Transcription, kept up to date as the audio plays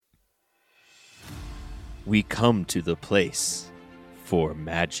we come to the place for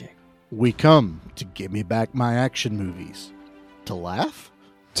magic. We come to give me back my action movies. To laugh?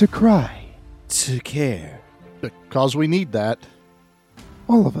 To cry. To care. Because we need that.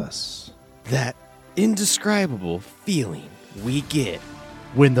 All of us. That indescribable feeling we get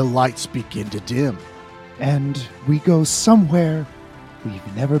when the lights begin to dim. And we go somewhere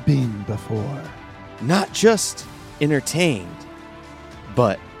we've never been before. Not just entertained,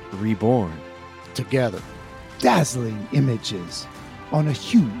 but reborn. Together. Dazzling images on a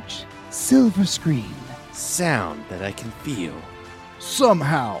huge silver screen. Sound that I can feel.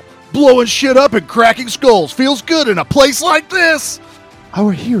 Somehow, blowing shit up and cracking skulls feels good in a place like this.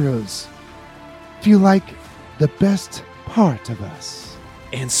 Our heroes feel like the best part of us.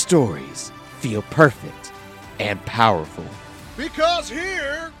 And stories feel perfect and powerful. Because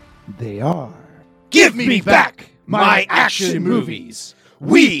here they are. Give me back my action movies.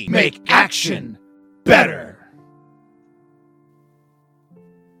 We make action better.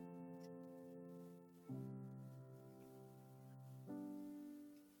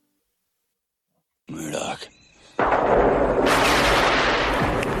 Murdoch.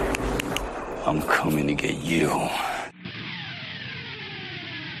 I'm coming to get you.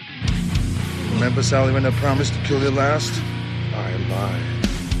 Remember, Sally, when I promised to kill you last? I lied.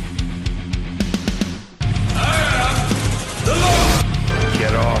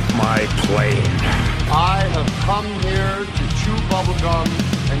 Get off my plane. I have come here to chew bubblegum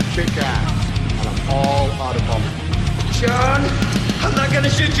and kick ass, and I'm all out of bubblegum. John, I'm not gonna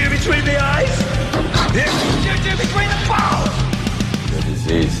shoot you between the eyes. Shoot you between the balls. The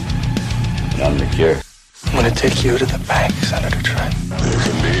disease, but I'm the cure. I'm gonna take you to the bank, Senator Trent. There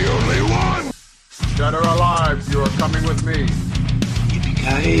can be only one. Dead or alive, you are coming with me.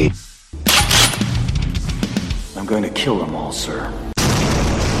 Yippee-ki-yay. I'm going to kill them all, sir.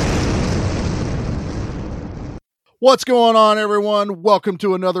 What's going on, everyone? Welcome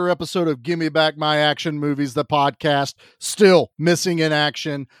to another episode of Gimme Back My Action Movies, the podcast. Still missing in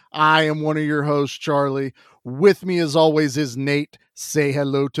action. I am one of your hosts, Charlie. With me, as always, is Nate. Say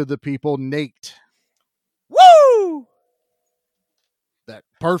hello to the people, Nate. Woo! That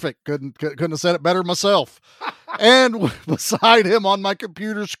perfect. Couldn't have said it better myself. And beside him on my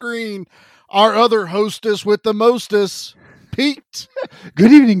computer screen, our other hostess with the mostest, Pete.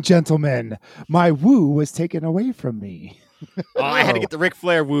 Good evening, gentlemen. My woo was taken away from me. Oh, I had to get the Ric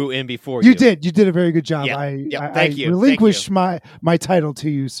Flair woo in before you. You did a very good job. Yeah. I Thank you. relinquished my title to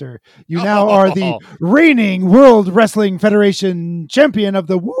you, sir. You now are the reigning World Wrestling Federation champion of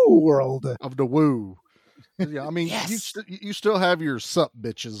the woo world. Of the woo. Yeah, I mean, yes. you still have your sup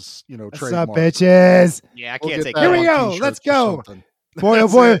bitches, trademark. Sup bitches. Yeah, I can't take Here that. we go. Let's go. Boy,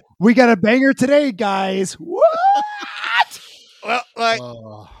 That's oh boy, it. we got a banger today, guys. What?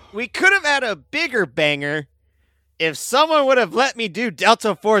 Well, we could have had a bigger banger if someone would have let me do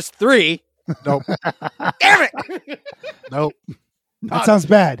Delta Force 3. Nope. Damn it! Nope. That sounds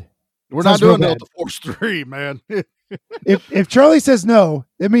bad. We're Sounds not doing real Delta Force 3, man. If Charlie says no,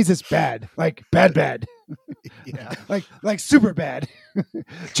 it means it's bad. Like bad. Yeah. like super bad.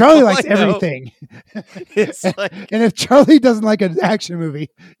 Charlie likes I know. everything. It's like, And if Charlie doesn't like an action movie,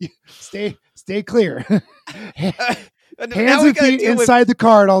 stay clear. now Hands we and gotta feet deal with- inside the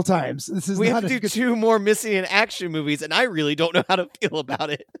car at all times. This is We not have to a do good... 2 more missing in action movies, and I really don't know how to feel about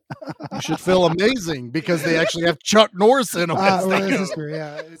it. You should feel amazing because they actually have Chuck Norris in them. well, this is true,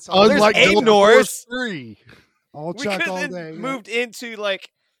 yeah. It's all, there's Unlike A. Delta Norris. Force 3. all We Chuck could all have day. moved into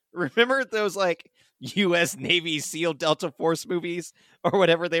remember those U.S. Navy SEAL Delta Force movies or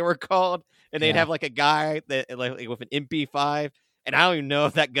whatever they were called, and they'd Yeah. have a guy that with an MP5, and I don't even know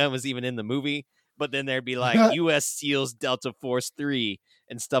if that gun was even in the movie, but then there'd be U.S. SEALs Delta Force 3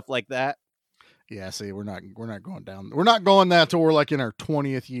 and stuff like that. Yeah, see, we're not going down. We're not going that till we're in our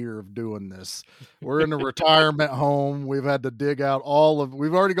 20th year of doing this. We're in a retirement home. We've had to dig out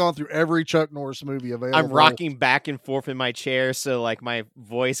we've already gone through every Chuck Norris movie available. I'm rocking back and forth in my chair, so my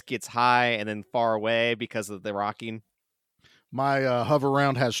voice gets high and then far away because of the rocking. My hover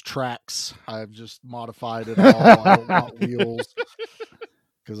round has tracks. I've just modified it all. I don't want wheels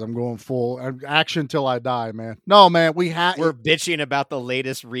because I'm going full action till I die, man. No, man, we're bitching about the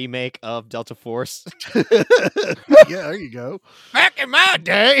latest remake of Delta Force. Yeah, there you go. Back in my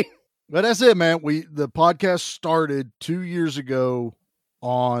day. But that's it, man. The podcast started 2 years ago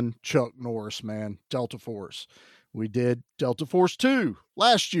on Chuck Norris, man. Delta Force. We did Delta Force 2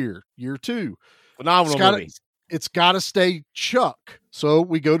 last year, year 2. Phenomenal movie. It's got to stay Chuck. So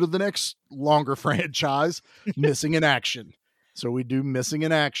we go to the next longer franchise, Missing in Action. So we do Missing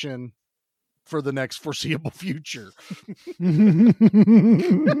in Action for the next foreseeable future.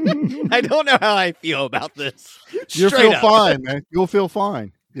 I don't know how I feel about this. You'll Straight feel up. fine, man. You'll feel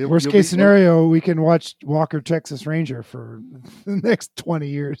fine. Worst You'll case be- scenario, we can watch Walker Texas Ranger for the next 20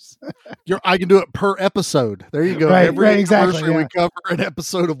 years. I can do it per episode. There you go. Right, Every right, exactly, anniversary we yeah. cover an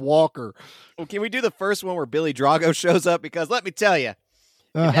episode of Walker. Well, can we do the first one where Billy Drago shows up? Because let me tell you, if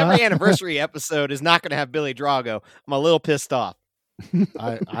Uh-huh. every anniversary episode is not going to have Billy Drago, I'm a little pissed off.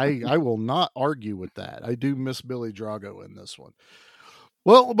 I will not argue with that. I do miss Billy Drago in this one.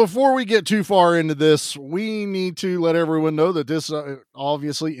 Well, before we get too far into this, we need to let everyone know that this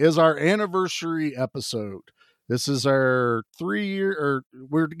obviously is our anniversary episode. This is our 3 year, or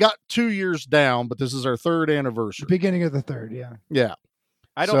we've got 2 years down, but this is our third anniversary. Beginning of the third, yeah. Yeah,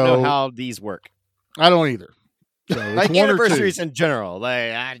 I don't So- know how these work. I don't either. So it's Like one or two. anniversaries in general.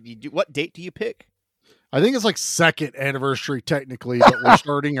 Like, what date do you pick? I think it's like second anniversary technically, but we're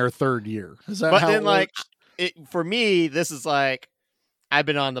starting our third year. Is that But how then, it like, works? for me, this is like I've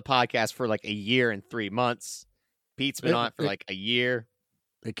been on the podcast for like a year and 3 months. Pete's been on it for like a year.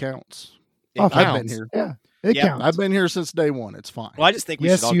 It counts. It Oh, I've been counts. here. Yeah, it Yeah, counts. I've been here since day one. It's fine. Well, I just think we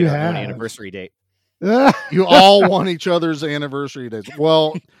Yes, should all you get our own have. anniversary date. You all want each other's anniversary dates.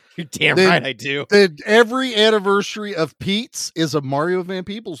 Well, You're damn Then- right I do. every anniversary of Pete's is a Mario Van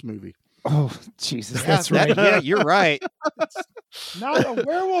Peebles movie. Oh, Jesus, Yeah, that's right. yeah, you're right. Not a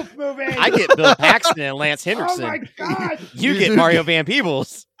werewolf movie. I get Bill Paxton and Lance Henderson. Oh my God. You You get do Mario Van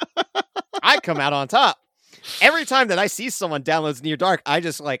Peebles. I come out on top. Every time that I see someone downloads Near Dark, I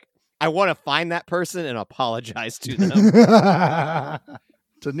just like I want to find that person and apologize to them.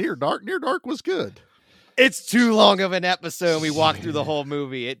 To Near Dark. Near Dark was good. It's too long of an episode. We walk through the whole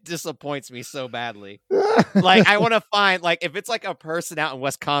movie. It disappoints me so badly. Like I want to find like if it's like a person out in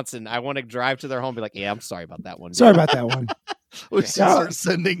Wisconsin, I want to drive to their home and be like, yeah, I'm sorry about that one. Sorry dude." about that one. We start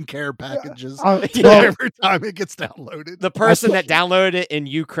sending care packages Well, every time it gets downloaded. The person that downloaded it in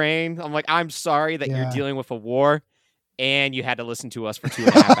Ukraine, I'm like, I'm sorry that Yeah. you're dealing with a war and you had to listen to us for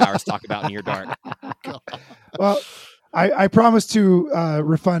 2.5 hours talk about Near Dark. well, I promise to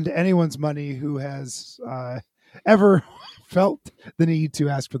refund anyone's money who has ever felt the need to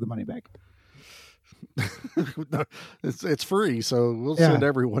ask for the money back. No, it's free, so we'll Yeah. send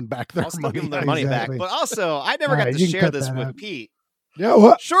everyone back their I'll still money. give them their money Exactly. back. But also, I never All got right, to you can share cut this that with out. Pete. Yeah,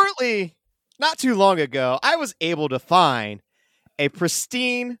 what? Shortly, not too long ago, I was able to find a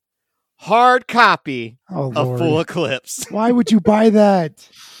pristine, hard copy Oh, of Lord. Full Eclipse Why would you buy that?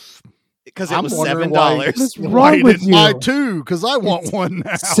 because it I'm was wondering $7. What's why wrong you with didn't buy you? two, because I want one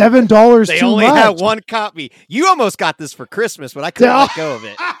now. $7 They too only much. had one copy. You almost got this for Christmas, but I couldn't let go of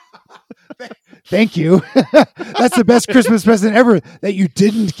it. Thank you. That's the best Christmas present ever that you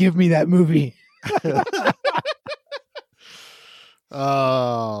didn't give me that movie.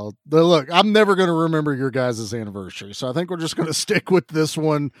 Look, I'm never going to remember your guys' anniversary, so I think we're just going to stick with this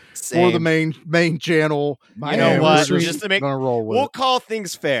one for the Same. main channel. My You know and what? we're anniversary, Just to make gonna roll with we'll it. call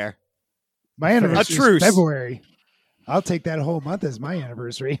things fair. my anniversary truce. is February. I'll take that whole month as my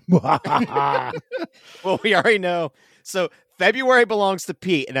anniversary. Well, we already know. So February belongs to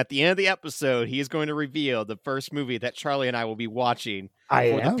Pete, and at the end of the episode, he is going to reveal the first movie that Charlie and I will be watching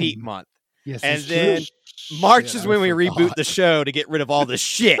I for am. the Pete month. Yes, And it's then true. March Shit, is I when we forgot. reboot the show to get rid of all the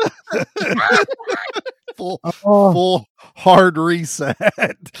shit. full Oh, full hard reset.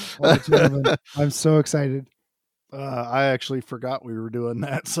 oh, gentlemen, I'm so excited. I actually forgot we were doing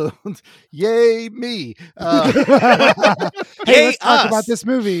that, so yay me. Hey, let's talk us. about this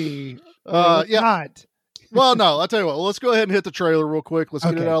movie. Let's Yeah. not. Well, no, I'll tell you what. Let's go ahead and hit the trailer real quick. Let's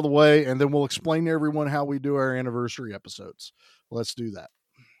get it Okay. out of the way, and then we'll explain to everyone how we do our anniversary episodes. Let's do that.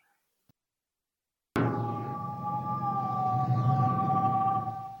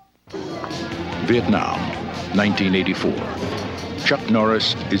 Vietnam, 1984. Chuck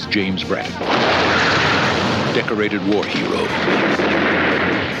Norris is James Braddock. Decorated war hero.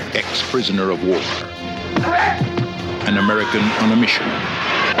 Ex-prisoner of war. An American on a mission.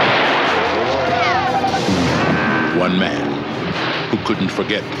 One man who couldn't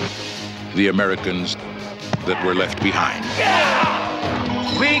forget the Americans that were left behind.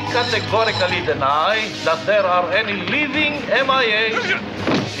 We categorically deny that there are any living MIA in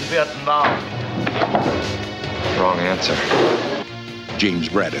Vietnam. Wrong answer. James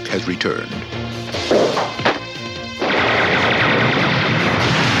Braddock has returned.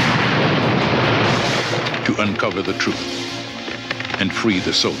 To uncover the truth and free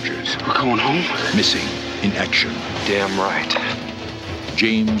the soldiers We're going home? missing in action. Damn right.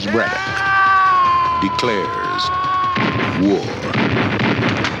 James Braddock declares war.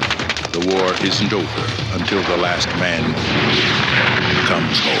 The war isn't over until the last man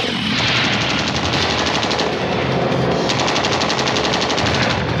comes home.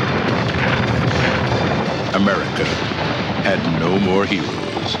 America had no more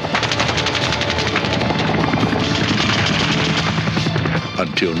heroes.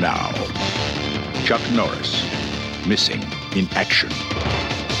 Until now, Chuck Norris, missing in action.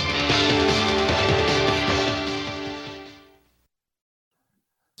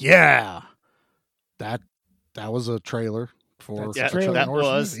 Yeah, that was a trailer for Yeah, Chuck that Norris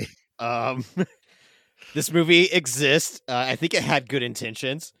was. movie. This movie exists. I think it had good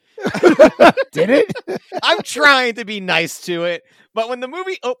intentions. Did it? I'm trying to be nice to it, but when the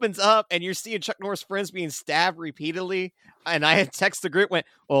movie opens up and you're seeing Chuck Norris' friends being stabbed repeatedly, and I had text the group went,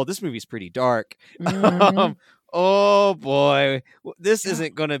 "Oh, this movie's pretty dark." Mhm. Oh boy, this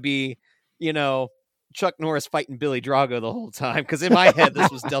isn't going to be, Chuck Norris fighting Billy Drago the whole time. Because in my head,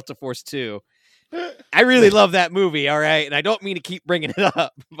 this was Delta Force 2. I really love that movie, all right, and I don't mean to keep bringing it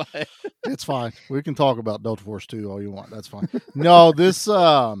up, but It's fine. We can talk about Delta Force 2 all you want. That's fine. No, this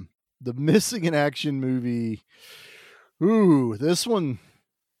the Missing in Action movie. Ooh, this one's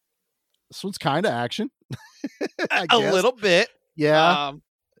kind of action. I a guess. little bit. Yeah,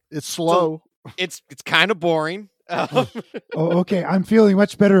 it's slow. It's kind of boring. Oh, okay. I'm feeling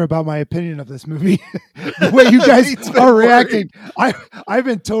much better about my opinion of this movie. The way you guys Pete's been are worried. reacting, I've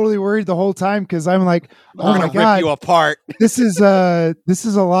been totally worried the whole time because I'm like, We're oh my gonna rip god, you apart. this is a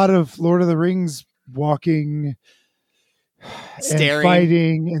lot of Lord of the Rings walking, Staring, and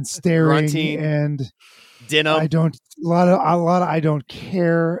fighting, and staring, grunting, and Denim. I don't a lot of I don't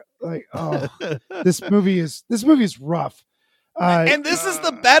care. Like, oh, this movie is rough. And this is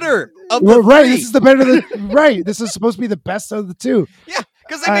the better of the Well, right. three. This is the better than right. This is supposed to be the best of the two. Yeah,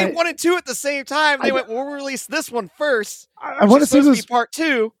 because they made I- 1 and 2 at the same time. They I- went, "We'll release this one first." I want to say supposed to this. be part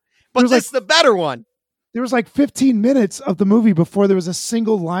 2, but was this is the better one. There was like 15 minutes of the movie before there was a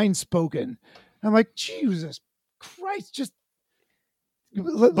single line spoken. I'm like, Jesus Christ, just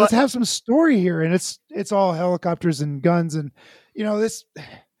let's have some story here. And it's all helicopters and guns, and this.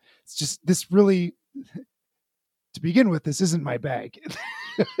 It's just this really. To begin with, this isn't my bag.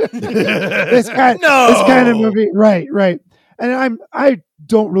 this kind of movie, right? And I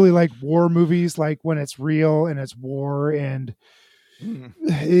don't really like war movies, like when it's real and it's war and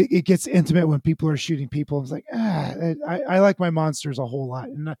it gets intimate when people are shooting people. It's like I like my monsters a whole lot,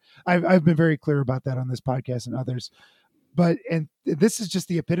 and I've been very clear about that on this podcast and others. And this is just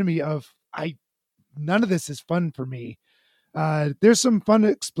the epitome of none of this is fun for me. There's some fun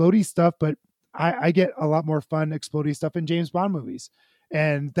explodey stuff, but I get a lot more fun explodey stuff in James Bond movies.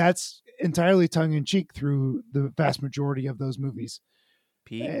 And that's entirely tongue in cheek through the vast majority of those movies.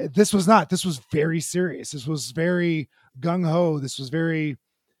 Pete? This was not. This was very serious. This was very gung ho. This was very,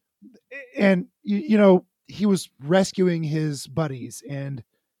 and he was rescuing his buddies, and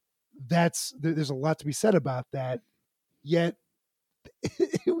there's a lot to be said about that. Yet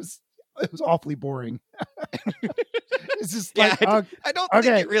it was awfully boring. It's just Yeah, like, I don't okay.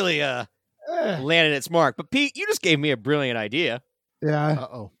 think it really landed its mark. But Pete, you just gave me a brilliant idea. yeah.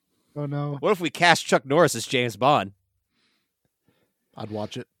 Oh no. What if we cast Chuck Norris as James Bond? I'd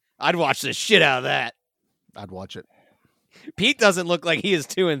watch it. I'd watch the shit out of that. I'd watch it. Pete doesn't look like he is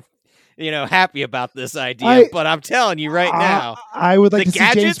too, happy about this idea. But I'm telling you right now, I would like the to see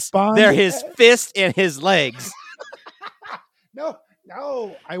James gadgets, Bond. they're his fist and his legs.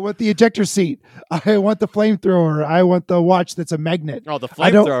 No, I want the ejector seat. I want the flamethrower. I want the watch that's a magnet. Oh, the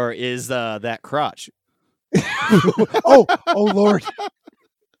I don't- flamethrower is that crotch. oh Lord.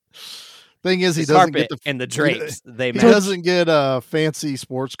 Thing is, he His doesn't carpet get the and the drapes. They He match. doesn't get fancy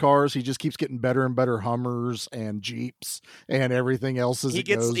sports cars. He just keeps getting better and better Hummers and Jeeps and everything else as He it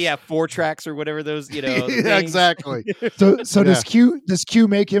gets goes. 4 tracks or whatever those Yeah, things. exactly. So Yeah. does Q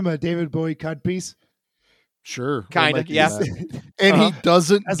make him a David Bowie codpiece? Sure, we'll Kinda, make you yeah. that. And he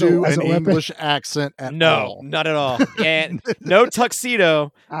doesn't As do a an weapon? English accent at No, all. not at all. And no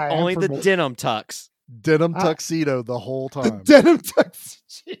tuxedo, I am only for the both. denim tux Denim tuxedo the whole time. Denim tux.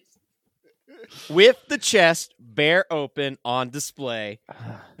 Jeez. with the chest bare open on display.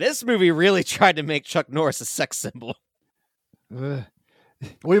 This movie really tried to make Chuck Norris a sex symbol. Ugh.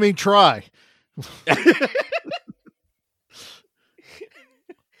 What do you mean try?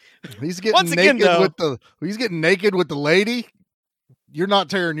 He's getting Once again, naked though- he's getting naked with the lady. You're not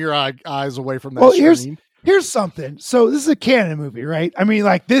tearing your eyes away from that Well, screen. here's something. So this is a canon movie, right? I mean,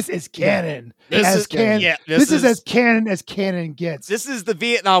 like, this is canon. This as is canon. yeah, This is as canon gets. This is the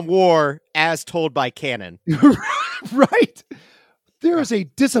Vietnam War as told by canon. Right. There is a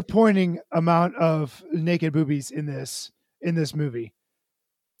disappointing amount of naked boobies in this movie.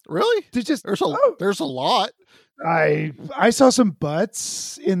 Really? There's There's a lot. I saw some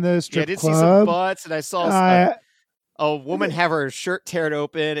butts in the Yeah, I strip did club. see some butts, and I saw Uh, a woman have her shirt teared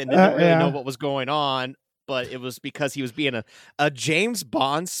open and didn't really yeah. know what was going on. but it was because he was being a James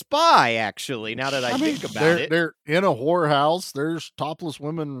Bond spy, actually, now that I think about it. They're in a whorehouse. There's topless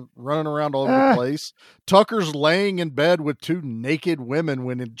women running around all over the place. Tucker's laying in bed with two naked women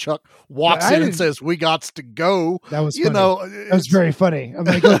when Chuck walks in and says, "We gots to go." That was funny. That was very funny. I'm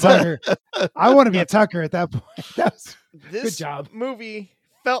like, go Tucker. I want to be a Tucker at that point. That was good job. Movie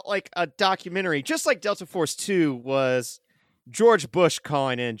felt like a documentary, just like Delta Force 2 was George Bush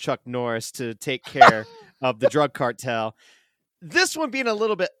calling in Chuck Norris to take care of the drug cartel. This one being a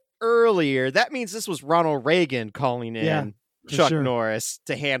little bit earlier, that means this was Ronald Reagan calling in Chuck Norris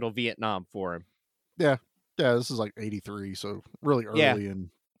to handle Vietnam for him. Yeah, this is like 83, so really early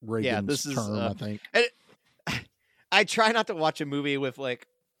in Reagan's term, I think. I try not to watch a movie with like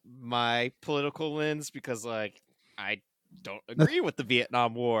my political lens because like I don't agree with the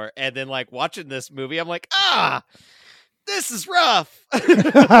Vietnam War, and then like watching this movie, I'm like, this is rough.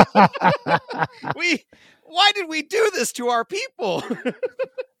 Why did we do this to our people?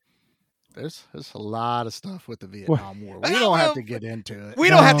 There's a lot of stuff with the Vietnam War. We don't have to get into it. We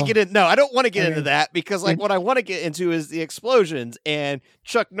don't have to get in. No, I don't want to get into that because like what I want to get into is the explosions and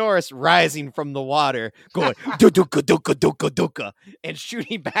Chuck Norris rising from the water, going duka duka duka duka and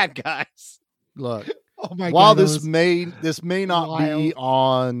shooting bad guys. Look, oh my while God, this may not be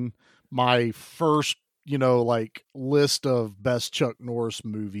on my first like list of best Chuck Norris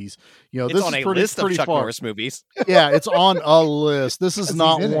movies. It's this on is a list of Chuck far. Norris movies. Yeah, it's on a list. This is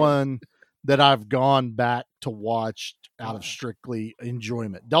not one that I've gone back to watch out of strictly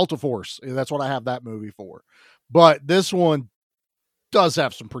enjoyment. Delta Force, that's what I have that movie for. But this one does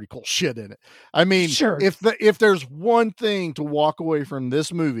have some pretty cool shit in it. I mean, sure. If there's one thing to walk away from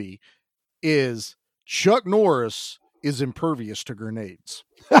this movie is Chuck Norris is impervious to grenades.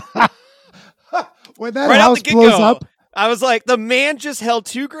 When that house blows up, I was like, the man just held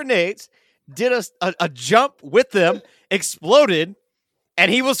 2 grenades, did a jump with them, exploded, and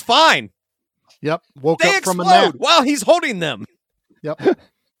he was fine. Yep. Woke they up from a explode nap while he's holding them. Yep.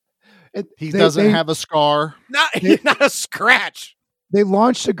 He doesn't have a scar. Not a scratch. They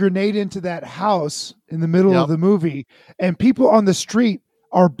launched a grenade into that house in the middle of the movie, and people on the street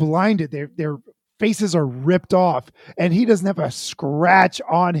are blinded. Their faces are ripped off, and he doesn't have a scratch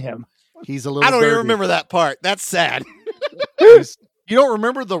on him. He's a little. I don't dirty. even remember that part. That's sad. You don't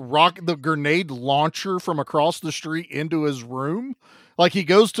remember the grenade launcher from across the street into his room? Like he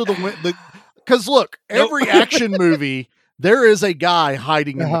goes to the because look, every action movie there is a guy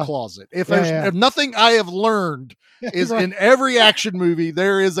hiding in the closet. If nothing I have learned is in every action movie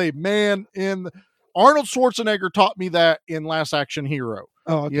there is a man in. Arnold Schwarzenegger taught me that in Last Action Hero.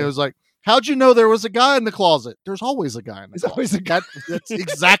 Oh, okay. It was like, how'd you know there was a guy in the closet? There's always a guy in the closet. Always a guy. That's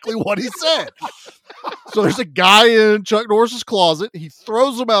exactly what he said. So there's a guy in Chuck Norris's closet. He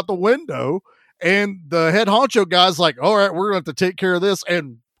throws him out the window, and the head honcho guy's like, all right, we're going to have to take care of this,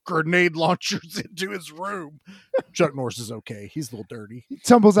 and grenade launchers into his room. Chuck Norris is okay. He's a little dirty. He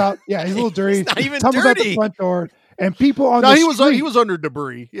tumbles out. Yeah, he's a little dirty. He's not even tumbles out the dirty. front door, and people on No, the he street, was under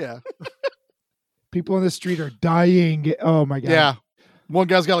debris. Yeah. people on the street are dying. Oh my God. Yeah. One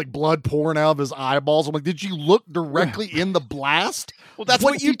guy's got like blood pouring out of his eyeballs. I'm like, did you look directly in the blast? Well, that's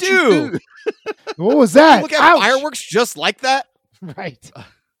what you did you do. What was that? You look at fireworks just like that. Right.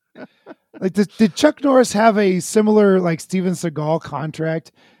 Like, did Chuck Norris have a similar like Steven Seagal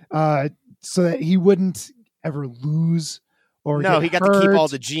contract so that he wouldn't ever lose or No, get he got hurt? to keep all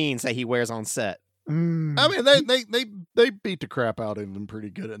the jeans that he wears on set. I mean, they beat the crap out of him pretty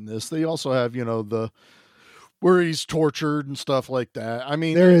good in this. They also have, where he's tortured and stuff like that. I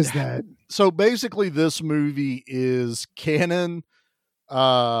mean, There is that. So basically this movie is Cannon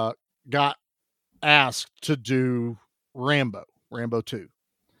got asked to do Rambo 2.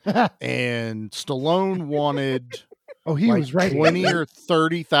 And Stallone wanted he was right. $20 or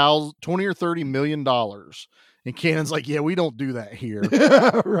 $30 million. And Cannon's like, yeah, we don't do that here.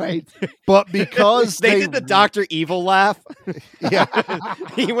 Right. But because they did the Dr. Evil laugh. Yeah.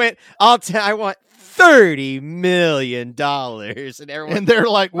 He went, I want $30 million. And everyone, And they're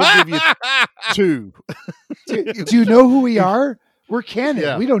like, we'll give you 2. Do you know who we are? We're Cannon.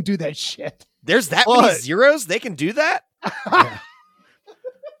 Yeah. We don't do that shit. There's that many zeros? They can do that? Yeah.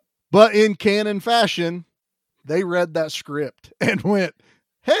 But in Cannon fashion, they read that script and went,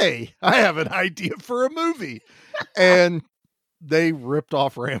 hey, I have an idea for a movie. And they ripped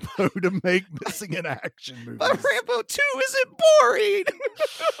off Rambo to make Missing in Action movies. But Rambo 2 isn't boring.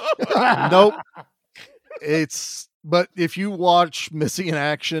 Nope. But if you watch Missing in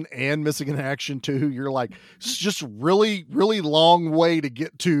Action and Missing in Action 2, you're like, it's just really, really long way to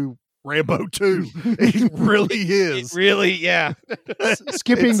get to Rambo 2. It really is. It really, yeah.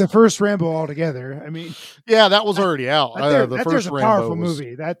 Skipping the first Rambo altogether. I mean, Yeah, that was already out. there's a Rambo powerful was-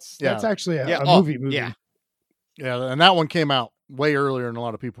 movie. That's Yeah. actually a Yeah. movie. Yeah. Yeah, and that one came out way earlier than a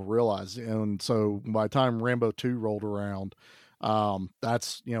lot of people realize. And so by the time Rambo 2 rolled around,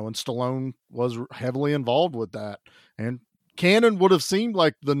 that's, and Stallone was heavily involved with that. And Cannon would have seemed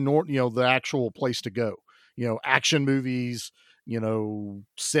like the actual place to go. Action movies,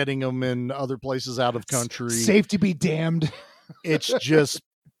 setting them in other places out of country. Safe to be damned. It's just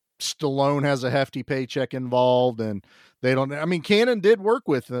Stallone has a hefty paycheck involved, and they don't. I mean, Cannon did work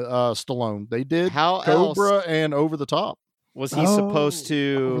with Stallone. They did How Cobra else and Over the Top. was he supposed Over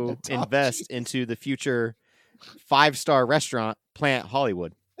to the Top, invest into the future 5-star restaurant, Planet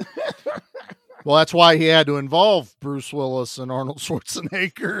Hollywood? Well, that's why he had to involve Bruce Willis and Arnold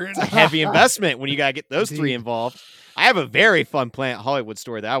Schwarzenegger. It's a heavy investment when you got to get those three Indeed. involved. I have a very fun Planet Hollywood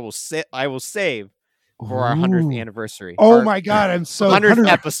story that I will save for our 100th Ooh. anniversary. Oh Our my God, I'm so 100th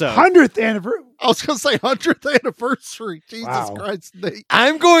episode. 100th anniversary. I was going to say 100th anniversary. Jesus Wow. Christ, Nate.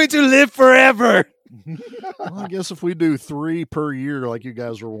 I'm going to live forever. Well, I guess if we do 3 per year like you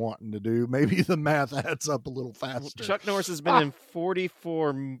guys were wanting to do, maybe the math adds up a little faster. Chuck Norris has been in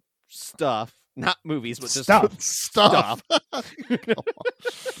 44 stuff, not movies, but just Stuff.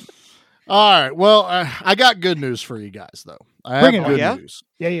 All right. Well, I got good news for you guys, though. I have Bring it good on. Yeah? news.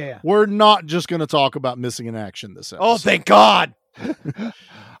 Yeah. We're not just going to talk about missing in action this episode. Oh, thank God.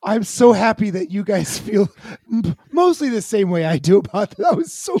 I'm so happy that you guys feel mostly the same way I do about that. I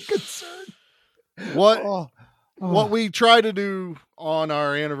was so concerned. What we try to do on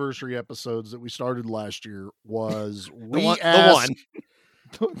our anniversary episodes that we started last year was the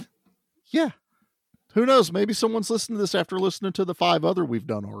one. Yeah. Who knows? Maybe someone's listening to this after listening to the 5 other we've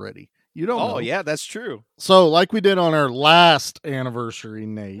done already. You don't know. Oh, yeah, that's true. So, like we did on our last anniversary,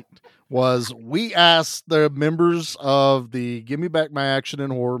 Nate, was we asked the members of the Give Me Back My Action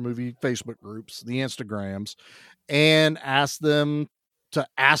and Horror Movie Facebook groups, the Instagrams, and asked them to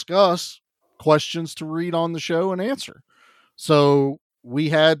ask us questions to read on the show and answer. So we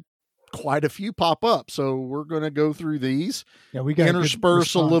had quite a few pop up. So we're going to go through these, Yeah, we got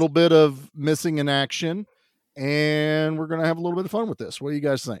intersperse a little bit of missing in action, and we're going to have a little bit of fun with this. What do you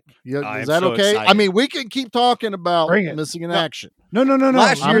guys think? I Is am that so okay? excited. I mean, we can keep talking about Bring it. missing in action. No.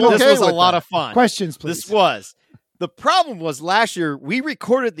 Last I'm year, this okay was a with lot that. of fun. Questions, please. This was. The problem was last year, we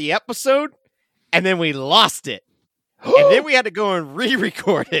recorded the episode, and then we lost it. And then we had to go and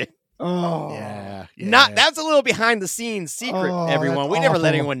re-record it. Oh, Yeah. That's a little behind the scenes secret, Oh, everyone. that's We never let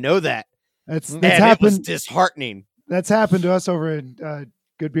awful. anyone know that. that's And it was happened. disheartening. That's happened to us over at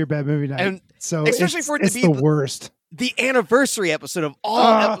Good Beer Bad Movie Night. And so especially it's, for it to it's be the the- worst. The anniversary episode of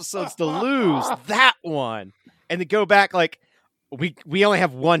all episodes to lose that one. And to go back, like, we only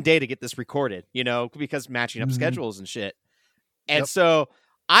have one day to get this recorded, because matching up Mhm. schedules and shit. And Yep. so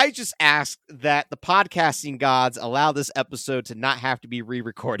I just asked that the podcasting gods allow this episode to not have to be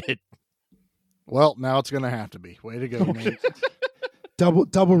re-recorded. Well, now it's going to have to be. Way to go, Nate.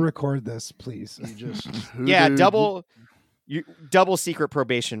 Double record this, please. You just Yeah, hoodooed- double secret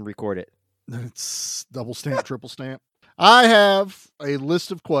probation record it. It's double stamp, triple stamp. I have a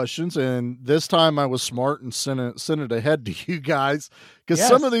list of questions, and this time I was smart and sent it ahead to you guys because Yes.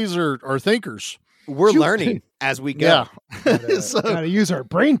 some of these are We're Shoot. learning as we go. Yeah. So, Gotta use our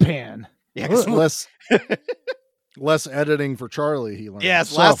brain pan. Yeah, 'cause less editing for Charlie. He learned. yes,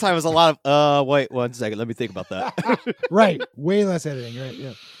 So, last time was a lot of wait 1 second, let me think about that. Right. Way less editing. Right.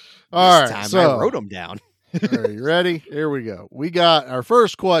 Yeah. All This right, time so I wrote them down. are you ready? Here we go. We got our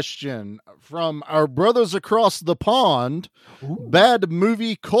first question from our brothers across the pond. Ooh. Bad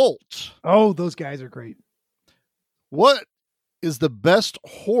Movie Cult. Oh, those guys are great. What is the best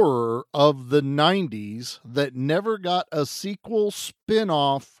horror of the 90s that never got a sequel,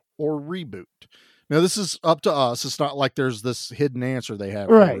 spin-off, or reboot? Now, this is up to us. It's not like there's this hidden answer they have.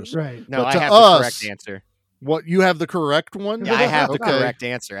 for Right. us. Right. No, But I to have us- the correct answer. What, you have the correct one? Yeah, I have the Okay. correct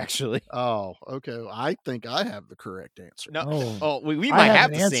answer, actually. Oh, okay. I think I have the correct answer. No, Oh. we I might have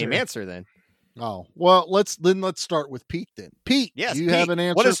have an the same answer. answer then. Oh, well, let's start with Pete then. Pete, Yes, you Pete, have an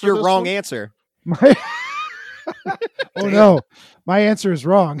answer. what is for your this wrong one? answer? My oh no, my answer is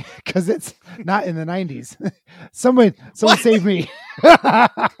wrong because it's not in the 90s. Someone What? save me.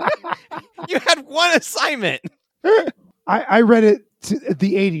 You had one assignment. I read it to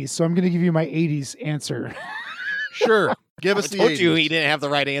the 80s, so I'm going to give you my 80s answer. Sure. Give I us the told you 80s. he didn't have the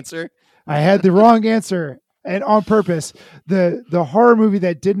right answer. I had the wrong answer, and on purpose. The horror movie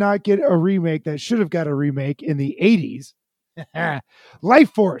that did not get a remake that should have got a remake in the 80s, Life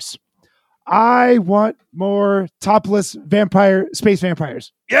Force. I want more topless space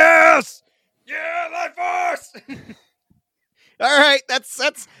vampires. Yes. Yeah, Life Force. All right,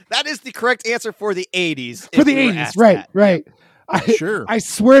 that is the correct answer for the 80s. For the 80s, right, right. Sure. I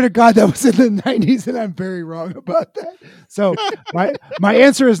swear to God that was in the 90s, and I'm very wrong about that. So my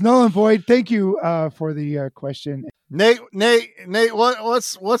answer is null and void. Thank you for the question. Nate,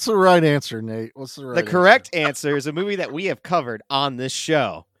 what's the right answer, Nate? What's the right The correct answer is a movie that we have covered on this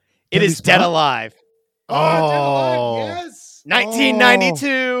show. It is Dead Alive. Oh, yes.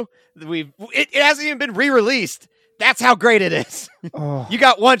 1992. It hasn't even been re-released. That's how great it is. Oh. You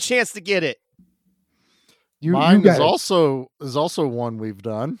got one chance to get it. Mine is also one we've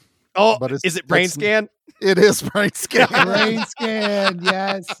done. Oh, but is it Brain Scan? It is Brain Scan. Brain Scan,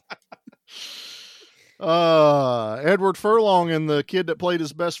 yes. Edward Furlong and the kid that played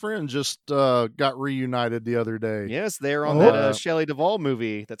his best friend just got reunited the other day. Yes, they're on that Shelley Duvall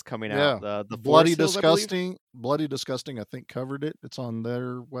movie that's coming out. The Bloody Disgusting. Bloody Disgusting, I think, covered it. It's on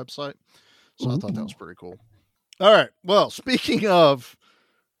their website. So I thought that was pretty cool. All right. Well, speaking of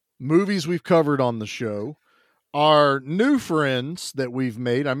movies we've covered on the show, our new friends that we've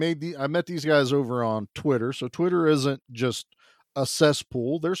made, I met these guys over on Twitter. So Twitter isn't just a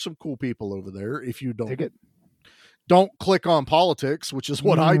cesspool. There's some cool people over there. If you don't click on politics, which is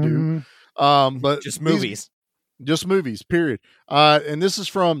what I do. But just movies. Just movies, period. And this is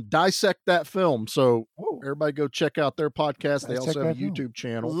from Dissect That Film. So everybody go check out their podcast. They also have a YouTube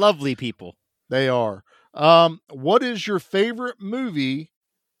channel. Lovely people. They are. What is your favorite movie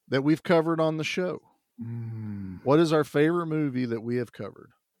that we've covered on the show? What is our favorite movie that we have covered?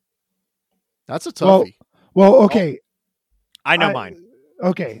 That's a toughie. Well, okay. I know mine.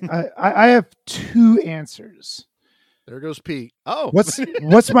 Okay. I have two answers. There goes Pete. Oh,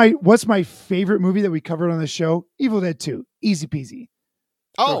 what's my favorite movie that we covered on the show? Evil Dead 2. Easy peasy.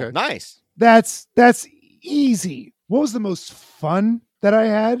 Oh, okay. Nice. That's easy. What was the most fun that I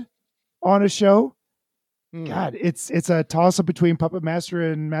had on a show? God, it's a toss up between Puppet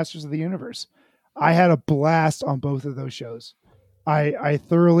Master and Masters of the Universe. I had a blast on both of those shows. I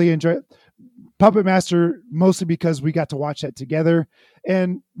thoroughly enjoyed Puppet Master mostly because we got to watch that together,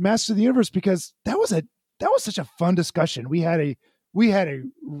 and Masters of the Universe because that was such a fun discussion. We had a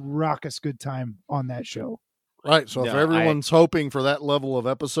raucous good time on that show. Right. So if everyone's hoping for that level of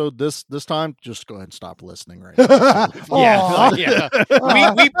episode this time, just go ahead and stop listening right now. Yeah.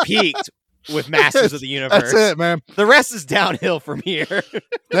 We peaked with Masters of the Universe. That's it, man. The rest is downhill from here.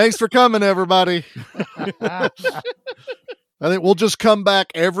 Thanks for coming, everybody. I think we'll just come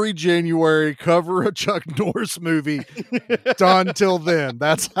back every January, cover a Chuck Norris movie. Done till then.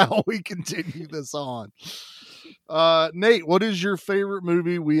 That's how we continue this on. Nate, what is your favorite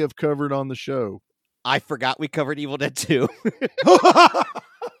movie we have covered on the show? I forgot we covered Evil Dead 2.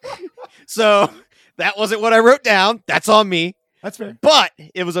 So that wasn't what I wrote down. That's on me. That's fair. But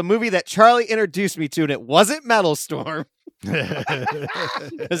it was a movie that Charlie introduced me to, and it wasn't Metal Storm.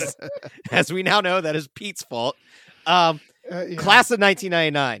 As we now know, that is Pete's fault. Class of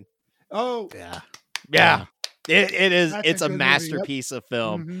 1999. Oh, yeah. It is. It's a masterpiece of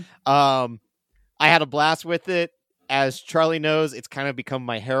film. I had a blast with it. As Charlie knows, it's kind of become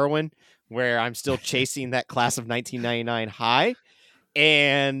my heroine, where I'm still chasing that Class of 1999 high.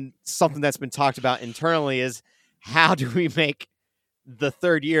 And something that's been talked about internally is how do we make the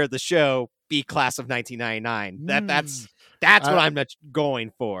third year of the show be Class of 1999? That's what I'm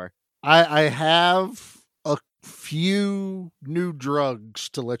going for. I have a few new drugs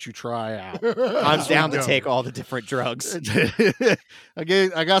to let you try out. I'm down to take all the different drugs.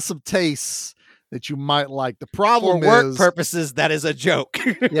 I got some tastes that you might like. The problem for work purposes, that is a joke.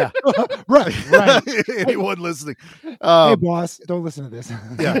 Yeah. right. Anyone listening. Hey boss, don't listen to this.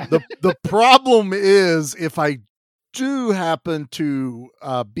 Yeah. The problem is if I do happen to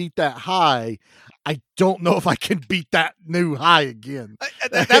beat that high, I don't know if I can beat that new high again.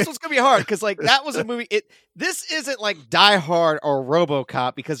 That's what's gonna be hard, because like that was a movie. This isn't like Die Hard or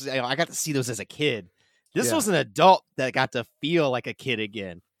RoboCop, because I got to see those as a kid. This was an adult that got to feel like a kid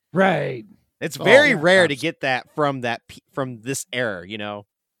again. Right. It's very rare to get that from this era,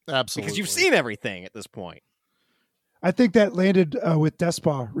 Absolutely, because you've seen everything at this point. I think that landed with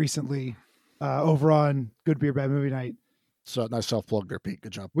Despaw recently over on Good Beer Bad Movie Night. So nice self plug there, Pete.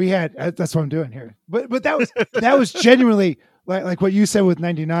 Good job. We had that's what I'm doing here, but that was genuinely like what you said with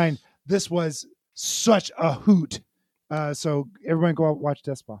 99. This was such a hoot. So everyone go out and watch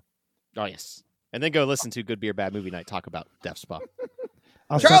Despaw. Oh yes, and then go listen to Good Beer Bad Movie Night talk about Despaw.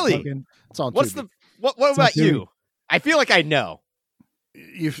 Charlie, it's on. What about you? I feel like I know.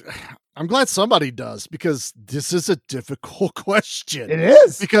 I'm glad somebody does, because this is a difficult question. It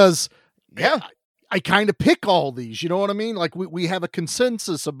is, because Yeah. I kind of pick all these, you know what I mean? Like we have a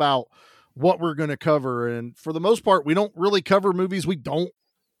consensus about what we're going to cover. And for the most part, we don't really cover movies we don't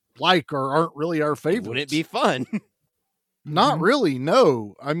like or aren't really our favorites. Wouldn't it be fun? Not really,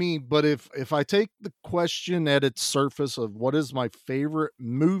 no. I mean, but if I take the question at its surface of what is my favorite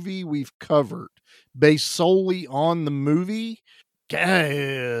movie we've covered based solely on the movie,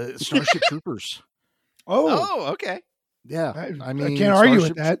 Starship Troopers. Oh, okay. Yeah. I mean, I can't argue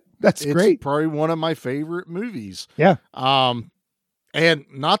with that. That's great. It's probably one of my favorite movies. Yeah. And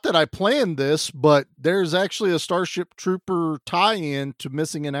not that I planned this, but there's actually a Starship Trooper tie-in to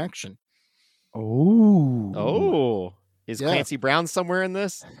Missing in Action. Oh. Is Clancy Brown somewhere in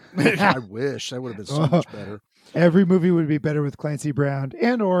this? I wish that would have been so much better. Every movie would be better with Clancy Brown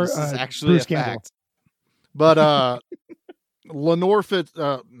and or This is actually Bruce a Campbell. fact. But Lenore Fitz,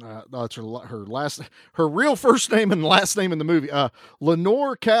 that's her real first name and last name in the movie.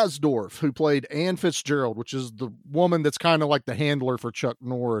 Lenore Kasdorf, who played Anne Fitzgerald, which is the woman that's kind of like the handler for Chuck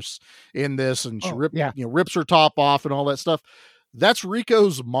Norris in this, and she rips her top off and all that stuff. That's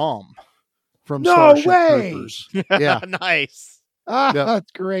Rico's mom from Starship Troopers. Yeah, nice.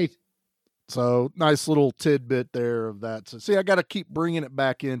 That's great. So nice little tidbit there of that. So see, I got to keep bringing it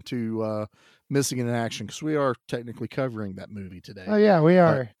back into Missing in Action because we are technically covering that movie today. Oh yeah, we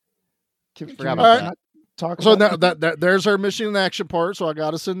are. Forgot about that. So now that there's our Missing in Action part. So I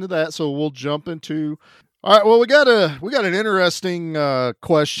got us into that. So we'll jump into. All right. Well, we got an interesting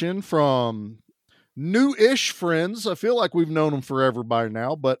question from new-ish friends. I feel like we've known them forever by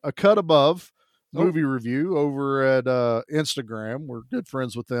now, but A Cut Above movie review over at Instagram. We're good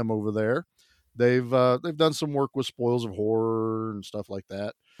friends with them over there. They've done some work with Spoils of Horror and stuff like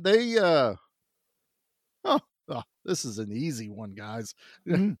that. They this is an easy one, guys.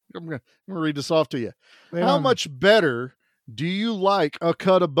 I'm gonna read this off to you. How much better do you like A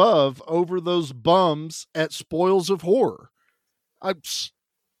Cut Above over those bums at Spoils of Horror?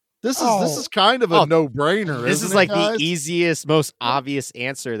 This is kind of a no-brainer. This is like the easiest, most obvious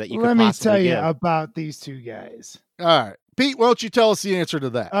answer that you could possibly possibly Let me tell give. you about these two guys. All right. Pete, why don't you tell us the answer to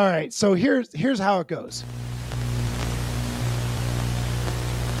that? All right. So here's how it goes.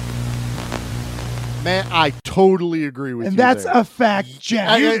 Man, I totally agree with you. And that's there. a fact,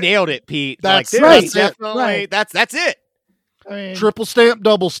 Jack. You nailed it, Pete. That's that's it. definitely Right. that's it. I mean, triple stamp,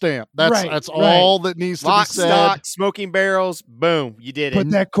 double stamp. That's all that needs Lock, to be said. stock, smoking barrels. Boom, you did it. put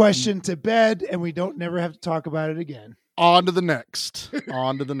that question to bed, and we don't never have to talk about it again. On to the next.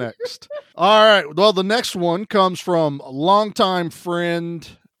 On to the next. All right. Well, the next one comes from a longtime friend,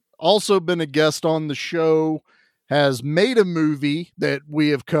 also been a guest on the show, has made a movie that we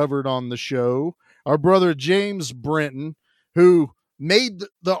have covered on the show. Our brother James Brenton, who made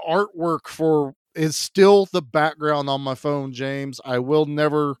the artwork for, is still the background on my phone, James. I will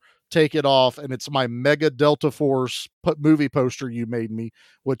never take it off, and it's my Mega Delta Force movie poster you made me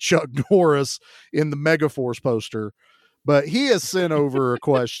with Chuck Norris in the Mega Force poster. But he has sent over a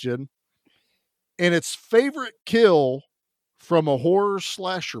question, and it's favorite kill from a horror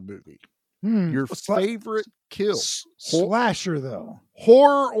slasher movie. Your favorite kill. Slasher, though.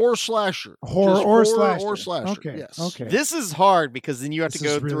 Horror or slasher. Horror Just or slasher. Or slasher. Okay. Yes. Okay. This is hard because then you have This to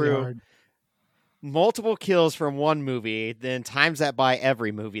go is really through hard. multiple kills from one movie, then times that by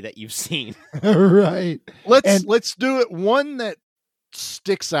every movie that you've seen. Right. Let's do it one that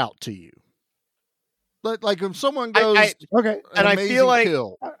sticks out to you. Like if someone goes, okay, and I feel like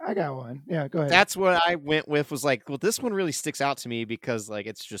kill. I got one. Yeah, go ahead. That's what I went with. Was like, well, this one really sticks out to me because like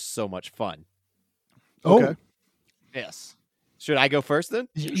it's just so much fun. Okay. Yes. Should I go first then?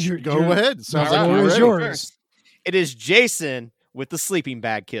 Go ahead. Sounds like floor you're is ready. yours. It is Jason with the sleeping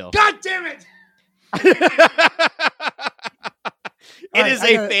bag kill. God damn it! It is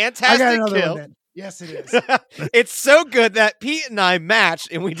a fantastic kill. One, yes, it is. It's so good that Pete and I matched,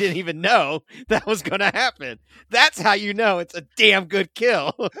 and we didn't even know that was going to happen. That's how you know it's a damn good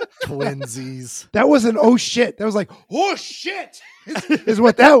kill. Twinsies. That wasn't oh shit. That was like oh shit is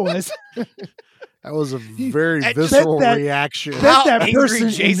what that was. That was a very And visceral that- reaction. How that angry person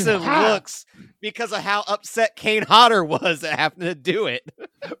in Jason half. looks because of how upset Kane Hodder was that happened to do it.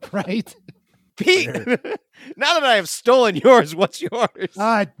 Right. Pete, now that I have stolen yours, what's yours?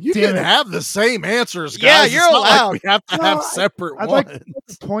 You damn can it. have the same answers, guys. Yeah, It's you're not like allowed. we have to No, have separate I'd ones. like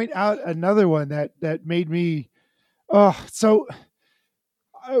to point out another one that made me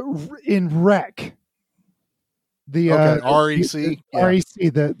in Rec. The Okay, REC, yeah.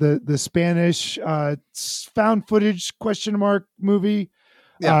 REC, the Spanish found footage movie.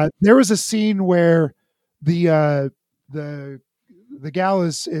 Yeah. There was a scene where the gal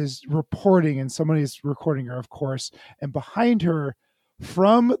is reporting and somebody is recording her, of course, and behind her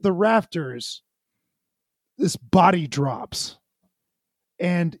from the rafters, this body drops,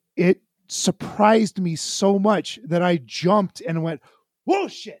 and it surprised me so much that I jumped and went, "Whoa,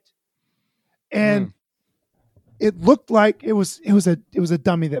 shit!" And it looked like it was a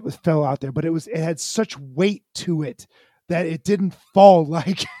dummy that fell out there, but it had such weight to it that it didn't fall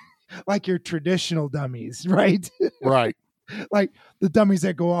like your traditional dummies, right? Right. Like the dummies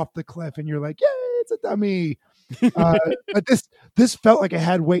that go off the cliff, and you're like, "Yeah, it's a dummy." But this felt like it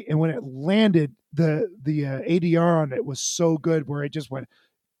had weight, and when it landed, the ADR on it was so good, where it just went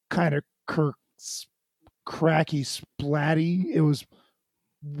kind of cracky, splatty. It was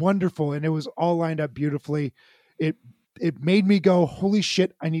wonderful, and it was all lined up beautifully. It made me go, "Holy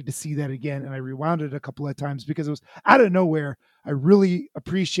shit, I need to see that again." And I rewound it a couple of times because it was out of nowhere. I really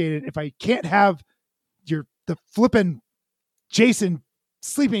appreciate it. If I can't have the flippin' Jason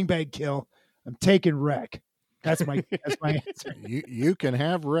sleeping bag kill, I'm taking Wreck. That's my answer. You can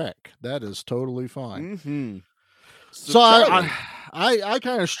have Wreck. That is totally fine. Mm-hmm. So I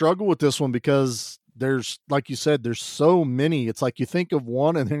kind of struggle with this one because there's, like you said, there's so many. It's like you think of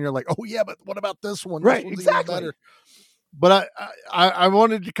one and then you're like, "Oh yeah, but what about this one?" Right, This one's exactly. even better. But I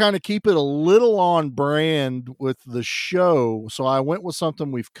wanted to kind of keep it a little on brand with the show, so I went with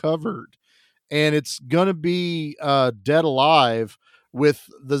something we've covered, and it's gonna be Dead Alive, with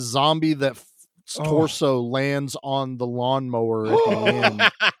the zombie that torso lands on the lawnmower at the end,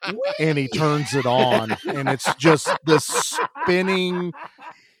 and he turns it on, and it's just this spinning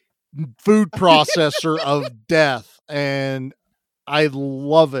food processor of death, and I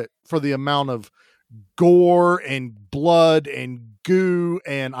love it for the amount of gore and blood and goo,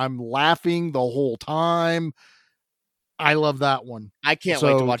 and I'm laughing the whole time. I love that one. I can't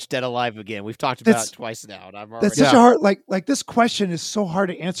wait to watch Dead Alive again. We've talked about it twice now, and I'm already. That's such a hard, like this question is so hard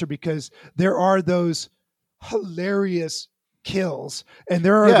to answer because there are those hilarious kills, and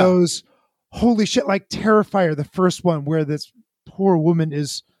there are those holy shit, like Terrifier, the first one, where this poor woman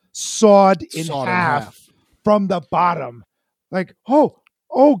is sawed in half from the bottom. Like, oh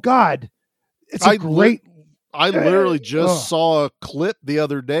God. It's a great. I literally just saw a clip the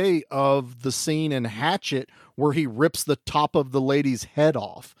other day of the scene in Hatchet where he rips the top of the lady's head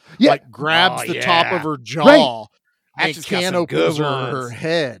off. Yeah. Like grabs the top of her jaw and Hatchet's got some canoples good her ones.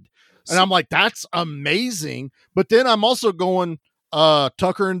 head. And I'm like, that's amazing. But then I'm also going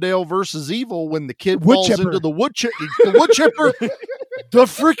Tucker and Dale versus Evil when the kid falls into the wood chipper. The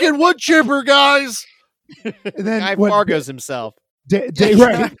freaking wood chipper, guys. And then Guy Fargo's himself.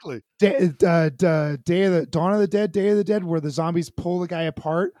 Exactly. Day of the Dawn of the Dead, Day of the Dead, where the zombies pull the guy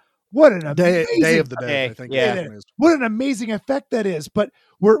apart. What an amazing Day of the Dead, I think. Yeah. What an amazing effect that is. But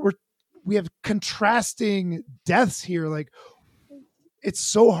we have contrasting deaths here. Like, it's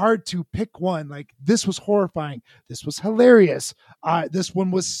so hard to pick one. Like, this was horrifying. This was hilarious. This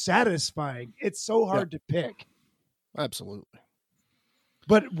one was satisfying. It's so hard to pick. Absolutely.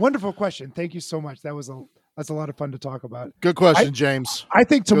 But wonderful question. Thank you so much. That's a lot of fun to talk about. Good question, James. I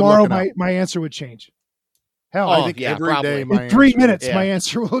think tomorrow my answer would change. Hell, I think every day in 3 minutes my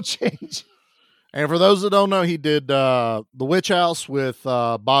answer will change. And for those that don't know, he did The Witch House with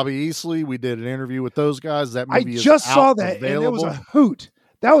Bobby Easley. We did an interview with those guys. That movie is just saw out, that, available. and it was a hoot.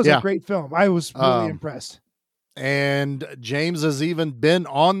 That was a great film. I was really impressed. And James has even been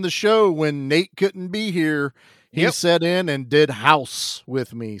on the show when Nate couldn't be here. He sat in and did House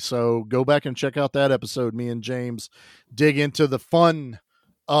with me. So go back and check out that episode. Me and James dig into the fun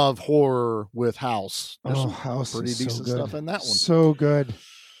of horror with House. There's some House pretty is decent so good. stuff in that one. So good.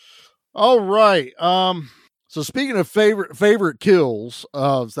 All right. So speaking of favorite kills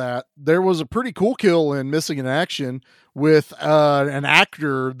of that, there was a pretty cool kill in Missing in Action with an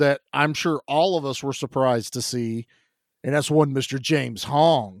actor that I'm sure all of us were surprised to see, and that's one Mr. James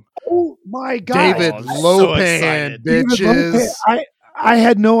Hong. Oh my God. David Lopan, so bitches. I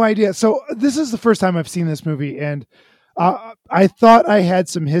had no idea. So this is the first time I've seen this movie, and I thought I had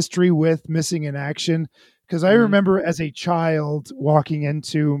some history with Missing in Action because I remember as a child walking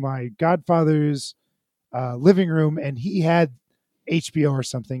into my godfather's living room, and he had HBO or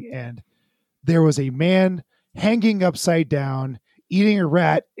something, and there was a man hanging upside down, eating a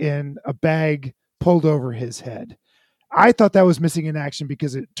rat in a bag pulled over his head. I thought that was Missing in Action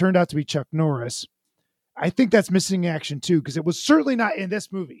because it turned out to be Chuck Norris. I think that's Missing in Action too, because it was certainly not in this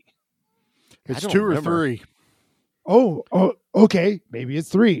movie. It's 2 or 3. Oh, okay. Maybe it's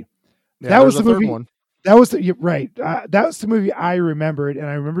 3. Yeah, that was the third movie. One. That was the right. That was the movie I remembered, and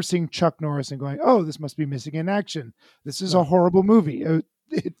I remember seeing Chuck Norris and going, "Oh, this must be Missing in Action. This is a horrible movie."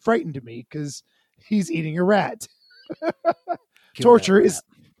 It frightened me because he's eating a rat. Torture is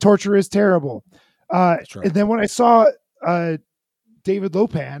terrible. And then when I saw David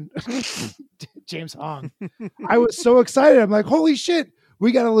Lopan, James Hong, I was so excited. I'm like, holy shit,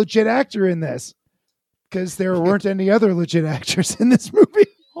 we got a legit actor in this, because there weren't any other legit actors in this movie.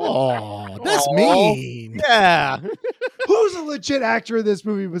 Oh, that's mean. Yeah. Who's a legit actor in this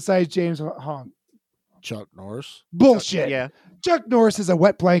movie besides James Hong? Chuck Norris. Bullshit. Yeah. Chuck Norris is a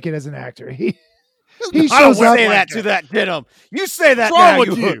wet blanket as an actor. He I don't shows up. say that to that Denham. You say that What's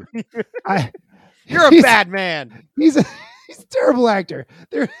wrong now, with you? I, You're a bad man. he's a terrible actor.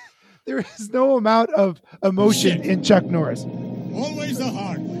 There is no amount of emotion in Chuck Norris. Always the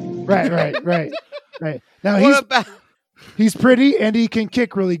hard way. Right. Now What about he's pretty and he can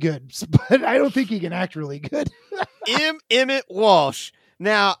kick really good, but I don't think he can act really good. Emmett Walsh?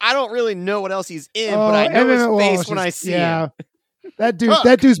 Now, I don't really know what else he's in, but I know his Emmett face Walsh when I see him. That dude. Tuck.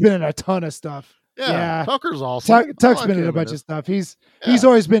 That dude's been in a ton of stuff. Yeah, Tucker's awesome. Tuck's I been like in a him bunch this. of stuff. He's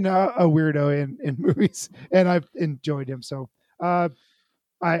always been a weirdo in movies, and I've enjoyed him. So I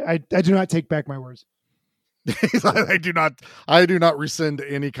do not take back my words. I do not rescind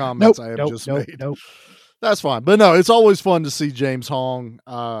any comments I have just made. Nope. That's fine. But no, it's always fun to see James Hong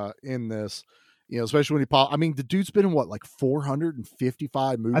in this. You know, especially when he pop. I mean, the dude's been in what, like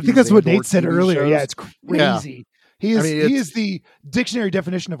 455 movies. I think that's what and/or Nate said TV earlier. shows? Yeah, it's crazy. Yeah. He is. I mean, he is the dictionary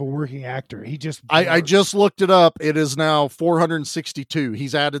definition of a working actor. He just. I just looked it up. It is now 462.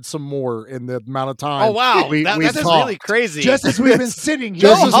 He's added some more in the amount of time. Oh wow, we've that's talked. really crazy. Just as we've been sitting here,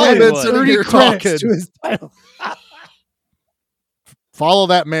 Just as we've been sitting here talking. To his title. Follow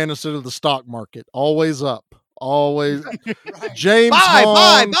that man instead of the stock market. Always up. Always. James bye,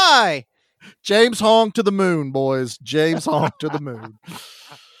 Hong. bye. James Hong to the moon, boys. James Hong to the moon.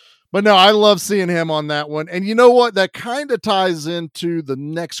 But no, I love seeing him on that one. And you know what? That kind of ties into the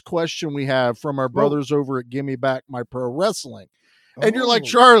next question we have from our brothers over at Gimme Back My Pro Wrestling. And you're like,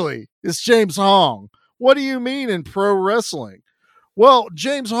 Charlie, it's James Hong. What do you mean in pro wrestling? Well,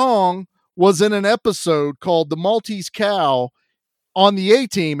 James Hong was in an episode called The Maltese Cow on the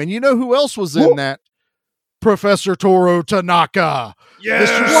A-Team. And you know who else was in that? Professor Toru Tanaka. Yeah.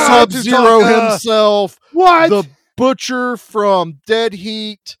 Mr. Sub-Zero himself. What? The Butcher from Dead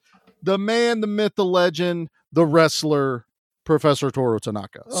Heat. The man, the myth, the legend, the wrestler, Professor Toru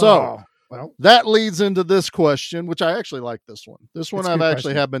Tanaka. So that leads into this question, which I actually like this one. This one I've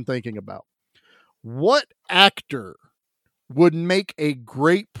actually have been thinking about. What actor would make a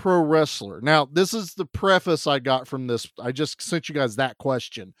great pro wrestler? Now, this is the preface I got from this. I just sent you guys that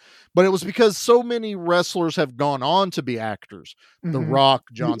question, but it was because so many wrestlers have gone on to be actors. The Rock,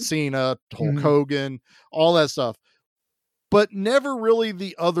 John Cena, Hulk Hogan, all that stuff. But never really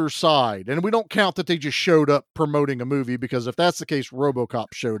the other side. And we don't count that they just showed up promoting a movie, because if that's the case,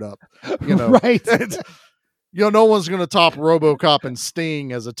 RoboCop showed up. You know, right. You know, no one's going to top RoboCop and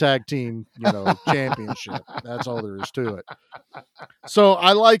Sting as a tag team, championship. That's all there is to it. So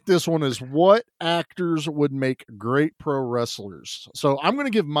I like this one is what actors would make great pro wrestlers. So I'm going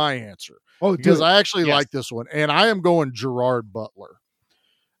to give my answer because I actually like this one. And I am going Gerard Butler.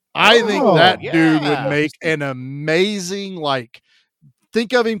 I think that dude would make an amazing,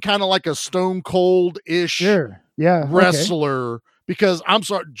 think of him kind of like a Stone Cold-ish wrestler. Because I'm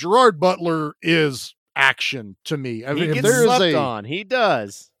sorry, Gerard Butler is action to me. I mean, he gets slept on. He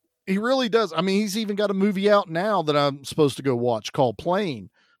does. He really does. I mean, he's even got a movie out now that I'm supposed to go watch called Plane.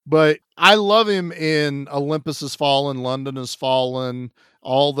 But I love him in Olympus Has Fallen, London Has Fallen,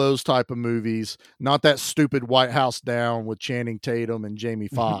 all those type of movies. Not that stupid White House Down with Channing Tatum and Jamie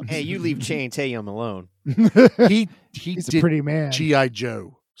Foxx. Hey, you leave Channing Tatum alone. He's a pretty man. G.I.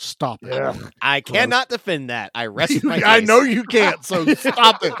 Joe. Stop it. I cannot defend that. I rest my case. I know you can't, so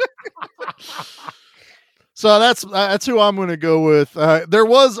stop it. So that's who I'm going to go with. There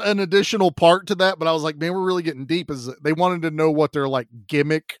was an additional part to that, but I was like, man, we're really getting deep. Is they wanted to know what their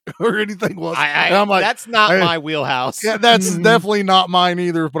gimmick or anything was. And I'm like, that's not my wheelhouse. Yeah, that's definitely not mine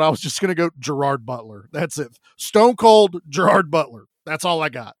either. But I was just going to go Gerard Butler. That's it. Stone Cold Gerard Butler. That's all I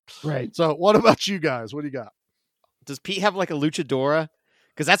got. Right. So what about you guys? What do you got? Does Pete have like a luchadora?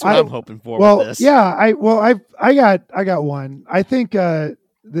 Because that's what I'm hoping for with this. Yeah, I got one. I think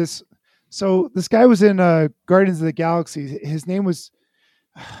this guy was in Guardians of the Galaxy. His name was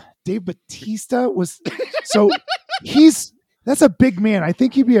Dave Bautista. That's a big man. I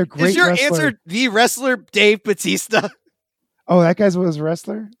think he'd be a great Is your wrestler. answer the wrestler Dave Bautista? Oh, that guy was a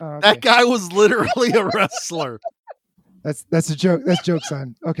wrestler? Oh, okay. That guy was literally a wrestler. That's a joke. That's joke's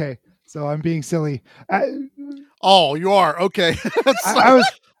on. Okay. So I'm being silly. Oh, you are? Okay.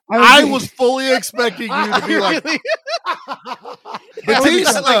 I I was fully expecting you to be like,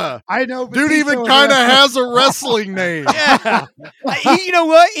 Batista. I know, Dude even kind of has a wrestling name. Yeah. You know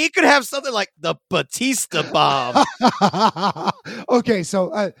what? He could have something like the Batista Bomb. Okay,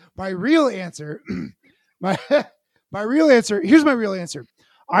 so my real answer, my real answer. Here's my real answer.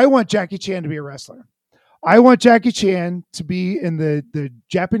 I want Jackie Chan to be a wrestler. I want Jackie Chan to be in the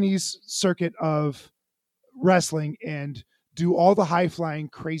Japanese circuit of wrestling and do all the high flying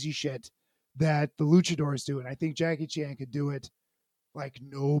crazy shit that the luchadors do. And I think Jackie Chan could do it like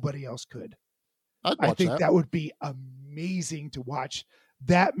nobody else could. I think that would be amazing to watch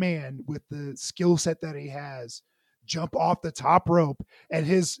that man with the skill set that he has jump off the top rope, and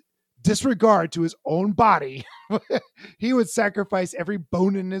his disregard to his own body. He would sacrifice every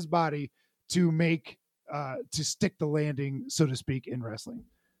bone in his body to make to stick the landing, so to speak, in wrestling.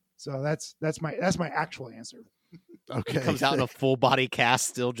 So that's my actual answer. Okay. He comes out in a full body cast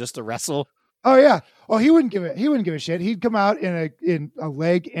still just to wrestle. Oh yeah. Oh, he wouldn't give a shit. He'd come out in a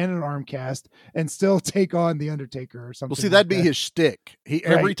leg and an arm cast and still take on the Undertaker or something. Well, see, that'd be that. his shtick.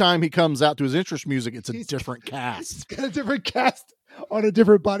 Every time he comes out to his interest music, it's a different cast. He's got a different cast on a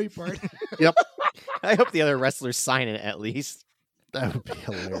different body part. Yep. I hope the other wrestlers sign it at least. That would be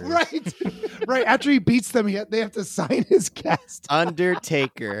hilarious. Right. Right. After he beats them, they have to sign his cast.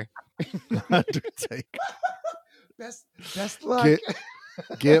 Undertaker. Undertaker. Best luck.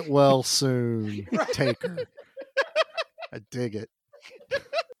 Get well soon, Taker. I dig it.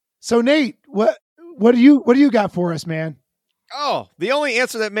 So Nate, what do you got for us, man? Oh, the only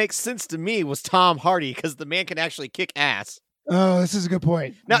answer that makes sense to me was Tom Hardy, because the man can actually kick ass. Oh, this is a good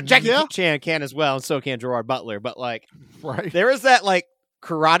point. Now, Jackie Chan can as well, and so can Gerard Butler. But like, right, there is that like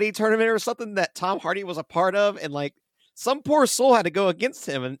karate tournament or something that Tom Hardy was a part of, and like some poor soul had to go against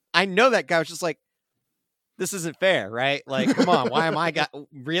him, and I know that guy was just like, this isn't fair, right? Like, come on, why am I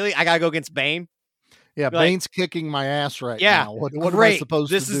really? I gotta go against Bane? Yeah, like, Bane's kicking my ass right now. What am I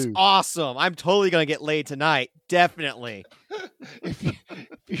supposed this to do? This is awesome. I'm totally gonna get laid tonight. Definitely.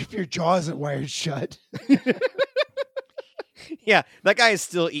 if your jaw isn't wired shut. Yeah, that guy is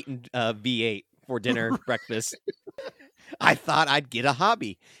still eating V8 for dinner, breakfast. I thought I'd get a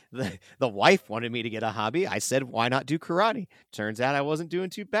hobby. The wife wanted me to get a hobby. I said, why not do karate? Turns out I wasn't doing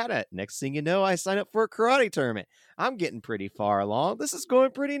too bad at it. Next thing you know, I signed up for a karate tournament. I'm getting pretty far along. This is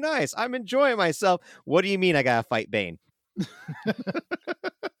going pretty nice. I'm enjoying myself. What do you mean I gotta fight Bane?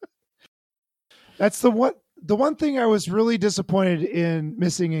 That's the one thing I was really disappointed in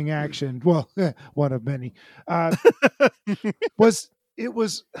missing in action. Well, one of many.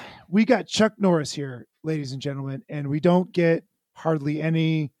 We got Chuck Norris here, ladies and gentlemen, and we don't get hardly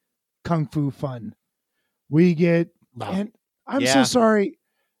any kung fu fun. We get, and I'm so sorry.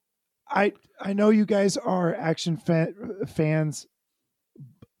 I know you guys are action fans.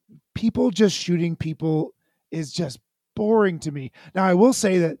 People just shooting people is just boring to me. Now, I will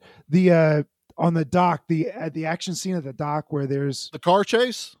say that the on the dock, the action scene at the dock where there's the car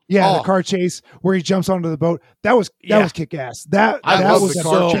chase. Yeah, the car chase where he jumps onto the boat. That was kick ass. That was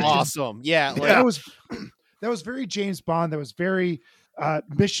so awesome. Yeah, like, that was very James Bond. That was very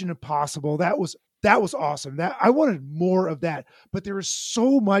Mission Impossible. That was awesome. That I wanted more of that, but there was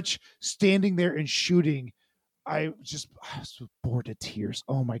so much standing there and shooting. I was bored to tears.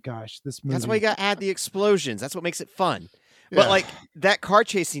 Oh my gosh, this movie. That's why you got to add the explosions. That's what makes it fun. But like that car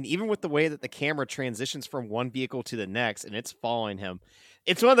chasing, even with the way that the camera transitions from one vehicle to the next and it's following him,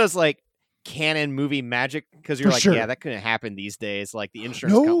 it's one of those like canon movie magic, because you're like, yeah, that couldn't happen these days. Like the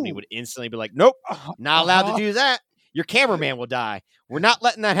insurance company would instantly be like, nope, not allowed to do that. Your cameraman will die. We're not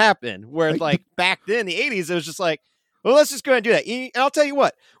letting that happen. Where like back then, in the 80s, it was just like, well, let's just go ahead and do that. And I'll tell you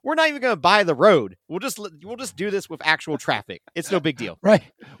what, we're not even going to buy the road. We'll just do this with actual traffic. It's no big deal. Right.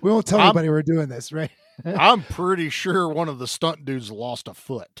 We won't tell anybody we're doing this, right? I'm pretty sure one of the stunt dudes lost a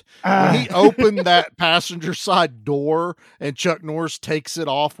foot. When he opened that passenger side door and Chuck Norris takes it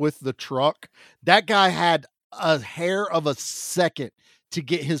off with the truck, that guy had a hair of a second to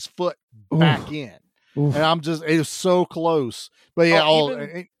get his foot back in. Oof. And it was so close. But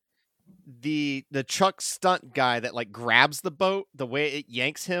yeah, the truck stunt guy that like grabs the boat, the way it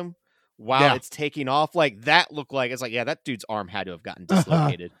yanks him while it's taking off, like that looked like, it's like, yeah, that dude's arm had to have gotten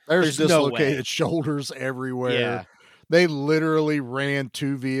dislocated. There's dislocated shoulders everywhere. Yeah. They literally ran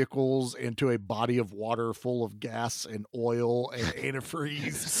two vehicles into a body of water full of gas and oil and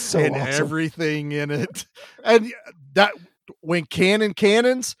antifreeze and everything in it. And that when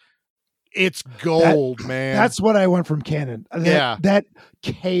cannons, it's gold, man. That's what I want from Cannon. That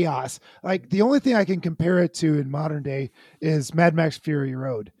chaos. Like the only thing I can compare it to in modern day is Mad Max Fury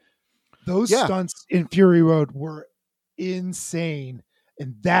Road. Those stunts in Fury Road were insane.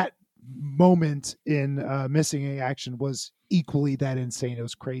 And that moment in Missing in Action was equally that insane. It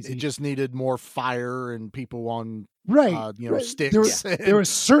was crazy. It just needed more fire and people on right. sticks. There was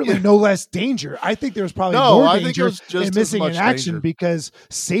certainly no less danger. I think there was probably more danger in Missing in Action because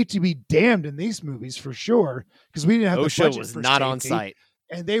safety be damned in these movies for sure. Because we didn't have OSHA the budget was for not safety, on site,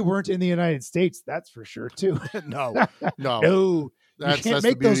 and they weren't in the United States. That's for sure too. No. You can't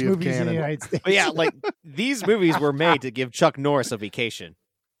make those movies in the United States. But yeah, like these movies were made to give Chuck Norris a vacation.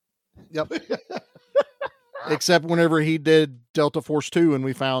 Yep. Except whenever he did Delta Force 2 and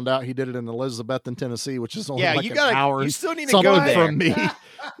we found out he did it in Elizabeth, Tennessee, which is only like an hour. You still need to go there. From me.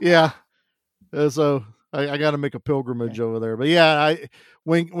 Yeah. So I got to make a pilgrimage over there. But yeah,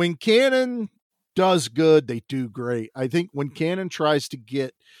 when Cannon does good, they do great. I think when Cannon tries to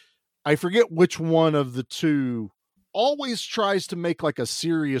get, I forget which one of the two always tries to make like a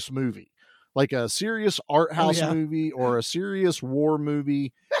serious movie, like a serious art house movie or a serious war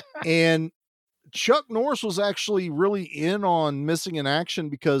movie. And Chuck Norris was actually really in on Missing in Action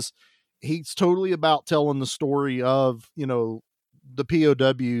because he's totally about telling the story of, the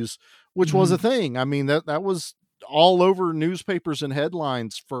POWs, which was a thing. I mean, that was all over newspapers and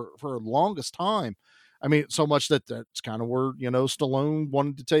headlines for the longest time. I mean, so much that's kind of where, Stallone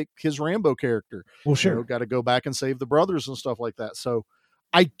wanted to take his Rambo character. Well, sure. Got to go back and save the brothers and stuff like that. So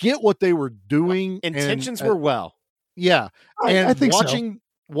I get what they were doing. Intentions were well. Yeah. And I think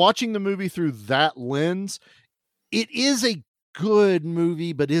watching the movie through that lens, it is a good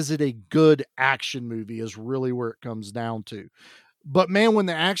movie, but is it a good action movie is really where it comes down to. But man, when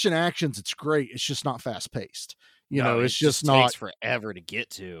the actions, it's great. It's just not fast paced. It's just not takes forever to get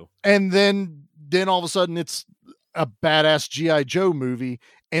to. And then all of a sudden it's a badass G.I. Joe movie.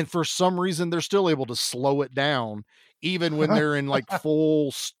 And for some reason they're still able to slow it down. Even when they're in like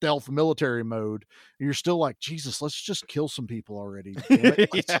full stealth military mode, you're still like, Jesus, let's just kill some people already.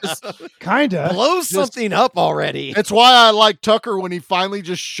 Kind of blow something up already. That's why I like Tucker when he finally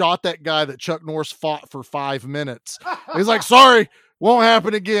just shot that guy that Chuck Norris fought for 5 minutes. He's like, sorry, won't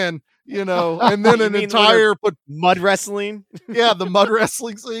happen again. And then an entire mud wrestling. Yeah, the mud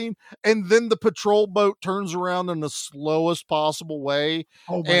wrestling scene. And then the patrol boat turns around in the slowest possible way.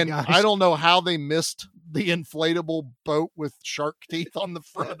 Oh my gosh. I don't know how they missed the inflatable boat with shark teeth on the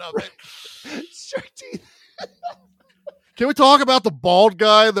front of it. Shark teeth. Can we talk about the bald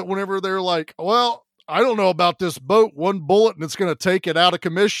guy that whenever they're like, well, I don't know about this boat, one bullet and it's going to take it out of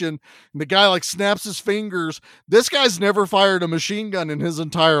commission. And the guy like snaps his fingers. This guy's never fired a machine gun in his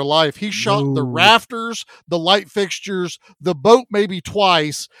entire life. He shot the rafters, the light fixtures, the boat maybe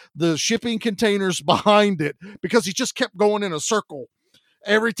twice, the shipping containers behind it, because he just kept going in a circle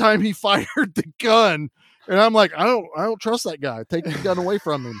every time he fired the gun. And I'm like, I don't trust that guy. Take the gun away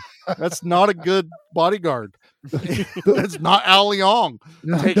from him. That's not a good bodyguard. That's not Al Leong.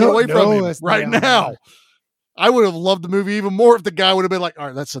 Take it away from him right now. I would have loved the movie even more if the guy would have been like, all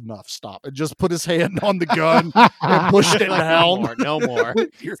right, that's enough. Stop. And just put his hand on the gun and pushed it down. No more.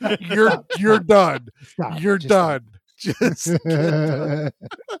 You're done. Stop. You're Just done. Just done.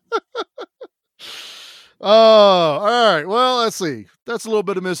 Oh, all right. Well, let's see. That's a little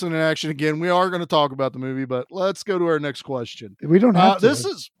bit of Missing in Action again. We are going to talk about the movie, but let's go to our next question. We don't have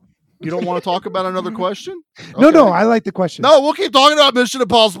to. You don't want to talk about another question? Okay. No, I like the question. No, we'll keep talking about Mission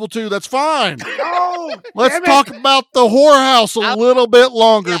Impossible 2. That's fine. No, let's talk about the whorehouse a little bit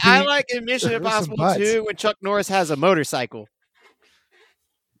longer. Yeah, I like in Mission Impossible 2 when Chuck Norris has a motorcycle.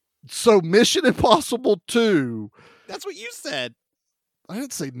 So Mission Impossible 2. That's what you said. I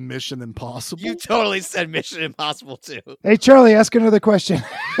didn't say Mission Impossible. You totally said Mission Impossible 2. Hey, Charlie, ask another question.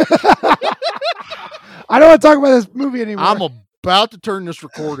 I don't want to talk about this movie anymore. I'm about to turn this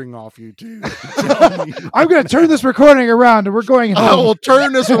recording off, you two. I'm going to turn this recording around, and we're going home. I will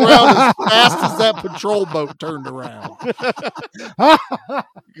turn this around as fast as that patrol boat turned around.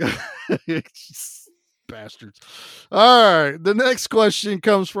 Bastards. All right. The next question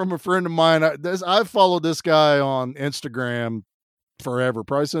comes from a friend of mine. I've followed this guy on Instagram forever,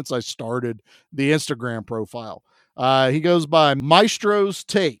 probably since I started the Instagram profile. He goes by Maestro's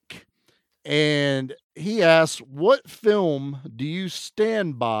Take, and he asks, what film do you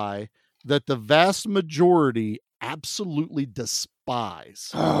stand by that the vast majority absolutely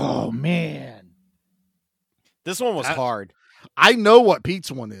despise? Oh man, this one was hard. I know what Pete's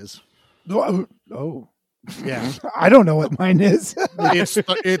one is. Oh yeah. I don't know what mine is.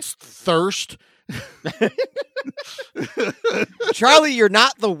 It's Thirst. Charlie, you're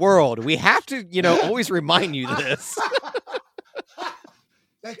not the world. We have to, always remind you this.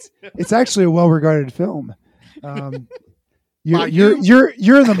 It's actually a well-regarded film. You're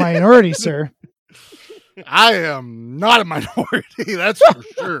in the minority, sir. I am not a minority, that's for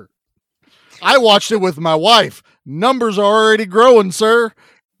sure. I watched it with my wife. Numbers are already growing, sir.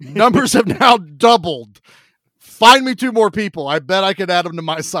 Numbers have now doubled. Find me 2 more people. I bet I could add them to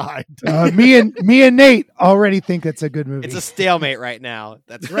my side. Me and Nate already think it's a good movie. It's a stalemate right now.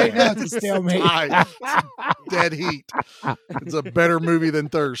 That's right fair. now. It's a stalemate. It's dead heat. It's a better movie than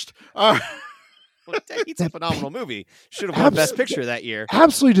Thirst. All right. Well, Dead Heat's a phenomenal movie. Should have won Best Picture that year.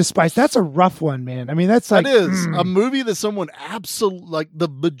 Absolutely despised. That's a rough one, man. I mean, that's like that is a movie that someone absolutely like. The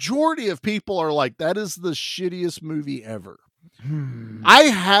majority of people are like, that is the shittiest movie ever. I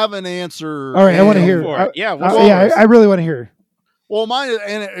have an answer. All right, I want to hear. I really want to hear. Well, mine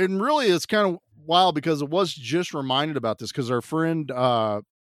and really it's kind of wild because it was just reminded about this because our friend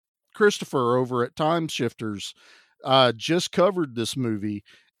Christopher over at Time Shifters just covered this movie,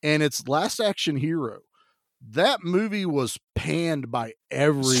 and it's Last Action Hero. That movie was panned by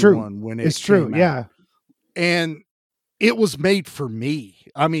everyone when it came out. Yeah. And it was made for me.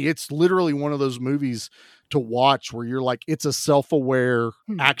 I mean, it's literally one of those movies to watch where you're like, it's a self-aware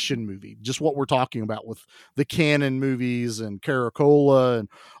action movie, just what we're talking about with the Cannon movies and Caracola and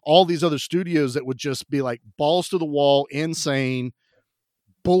all these other studios that would just be like balls to the wall, insane,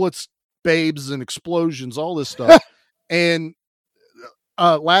 bullets, babes, and explosions, all this stuff. And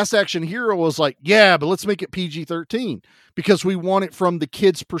Last Action Hero was like, yeah, but let's make it PG-13 because we want it from the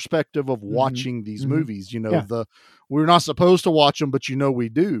kids' perspective of watching these movies. You know, we're not supposed to watch them, but we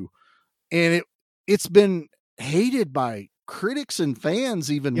do. And it's been hated by critics and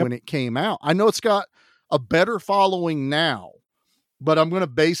fans even when it came out. I know it's got a better following now, but I'm going to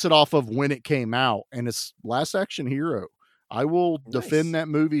base it off of when it came out, and it's Last Action Hero. I will defend that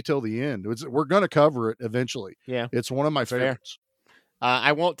movie till the end. We're going to cover it eventually. Yeah. It's one of my favorites.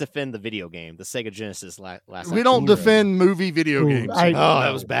 I won't defend the video game, the Sega Genesis last. We don't defend movie video games.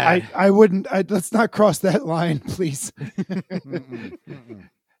 That was bad. I wouldn't. Let's not cross that line, please.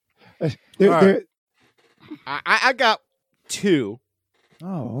 I got 2.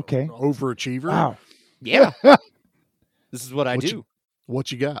 Oh, okay. Overachiever. Wow. Yeah. This is what I do.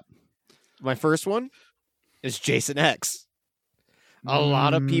 What you got? My first one is Jason X. A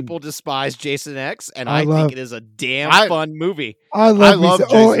lot of people despise Jason X, and I think it is a damn fun movie. I love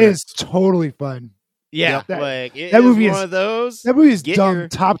Jason. Oh, it's totally fun. Yeah, that movie is one of those. That movie is dumb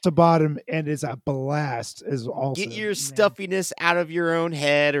top to bottom, and it's a blast. Is also get your stuffiness out of your own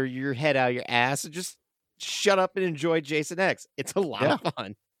head or your head out of your ass, and just shut up and enjoy Jason X. It's a lot of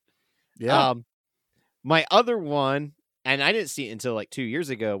fun. Yeah. My other one, and I didn't see it until like 2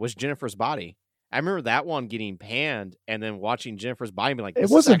 years ago, was Jennifer's Body. I remember that one getting panned, and then watching Jennifer's Body and be like, this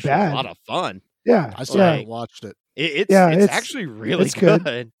it wasn't is bad. A lot of fun. Yeah, I still haven't watched it. It's actually really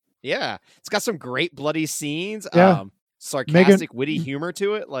good. Yeah, it's got some great bloody scenes. Yeah. Sarcastic, witty humor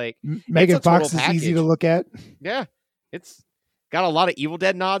to it. Like Megan Fox is easy to look at. Yeah, it's got a lot of Evil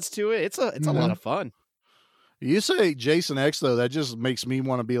Dead nods to it. It's a lot of fun. You say Jason X though, that just makes me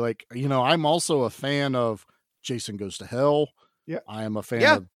want to be like, I'm also a fan of Jason Goes to Hell. Yeah, I am a fan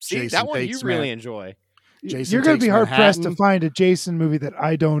of Jason. That one you really enjoy. Jason You're going to be hard Manhattan. pressed to find a Jason movie that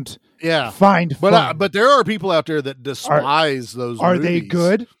I don't find but fun. But there are people out there that despise those Are movies. they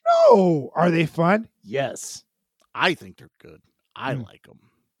good? No. Are they fun? Yes. I think they're good. I like them.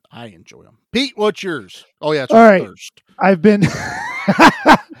 I enjoy them. Pete, what's yours? Oh, yeah. It's All right. Thirst. I've been...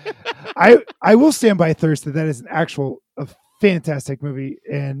 I will stand by Thirst. That is a fantastic movie.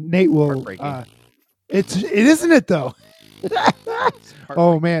 And Nate will... it isn't it, though?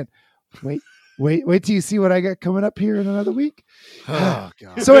 Oh, man. Wait till you see what I got coming up here in another week. Oh,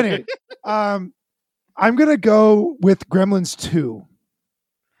 God. So anyway, I'm going to go with Gremlins 2.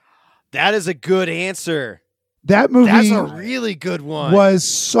 That is a good answer. That movie That's a really good one.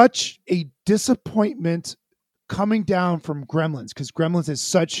 Was such a disappointment coming down from Gremlins because Gremlins is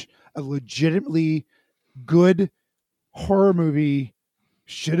such a legitimately good horror movie.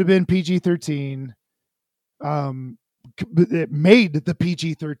 Should have been PG-13. It made the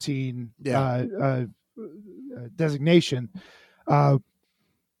PG-13 designation. And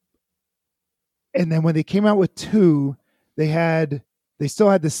then when they came out with 2, they still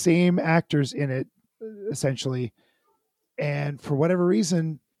had the same actors in it, essentially. And for whatever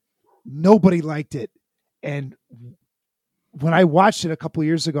reason, nobody liked it. And when I watched it a couple of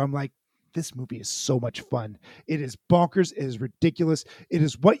years ago, I'm like, this movie is so much fun. It is bonkers. It is ridiculous. It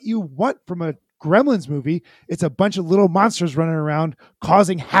is what you want from a Gremlins movie. It's a bunch of little monsters running around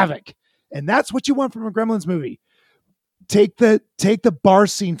causing havoc. And that's what you want from a Gremlins movie. Take the bar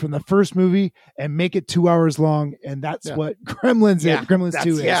scene from the first movie and make it 2 hours long. And that's what Gremlins is. Gremlins 2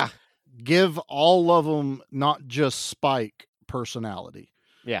 is. Yeah. Give all of them, not just Spike, personality.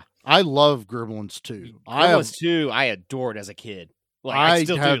 Yeah. I love Gremlins 2. Gremlins 2, I adored as a kid. Like, I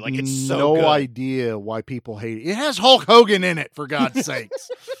still have do. Like, it's so no good. idea why people hate it. It has Hulk Hogan in it, for God's sakes.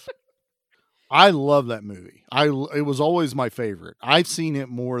 I love that movie. It was always my favorite. I've seen it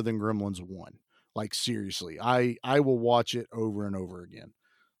more than Gremlins 1. Like, seriously. I will watch it over and over again.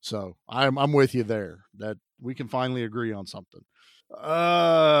 So I'm with you there. That we can finally agree on something.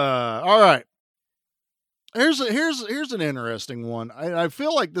 All right. Here's an interesting one. I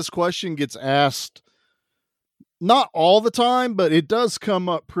feel like this question gets asked not all the time, but it does come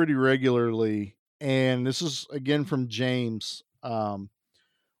up pretty regularly. And this is again from James.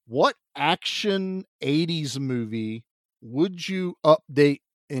 What action 80s movie would you update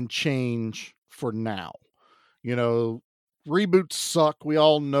and change for now? You know, reboots suck. We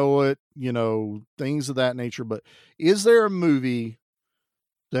all know it, you know, things of that nature. But is there a movie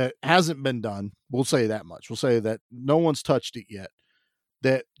that hasn't been done? We'll say that much. We'll say that no one's touched it yet,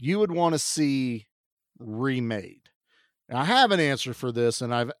 that you would want to see remade. And I have an answer for this,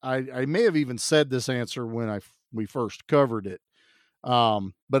 and I may have even said this answer when we first covered it.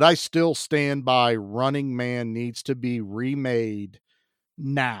 But I still stand by Running Man needs to be remade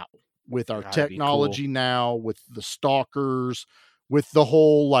now with our technology now, with the stalkers, with the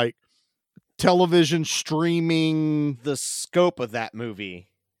whole like television streaming, the scope of that movie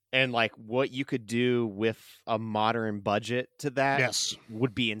and like what you could do with a modern budget to that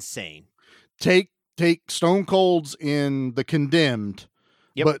would be insane. Take Stone Cold's in The Condemned,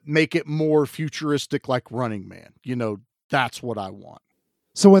 but make it more futuristic like Running Man. You know, that's what I want.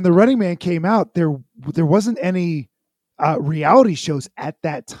 So when The Running Man came out, there wasn't any reality shows at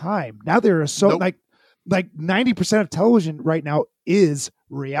that time. Now there are like 90% of television right now is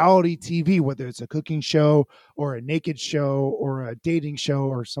reality TV, whether it's a cooking show or a naked show or a dating show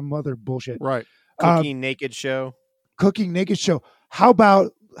or some other bullshit. Right. Cooking naked show. How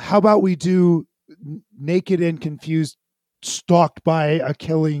about we do Naked and Confused stalked by a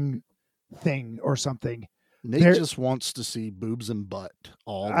killing thing or something? Nate just wants to see boobs and butt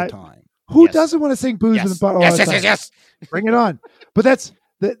all the time. Who doesn't want to sing boobs and butt all the time? Yes. Bring it on. But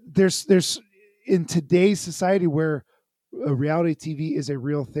there's in today's society where reality TV is a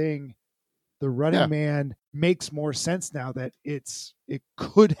real thing, The Running Man makes more sense now that it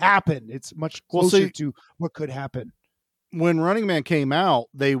could happen. It's much closer to what could happen. When Running Man came out,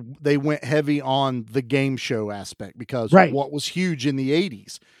 they went heavy on the game show aspect because what was huge in the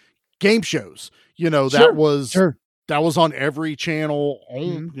 80s, game shows. You know, that was on every channel,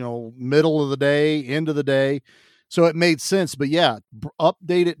 you know, middle of the day, end of the day. So it made sense. But yeah,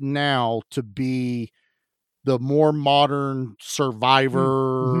 update it now to be the more modern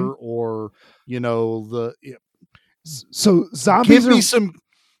Survivor or, you know, so zombies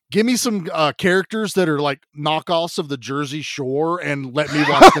give me some characters that are like knockoffs of the Jersey Shore and let me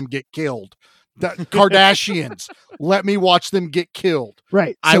watch them get killed. The Kardashians, let me watch them get killed.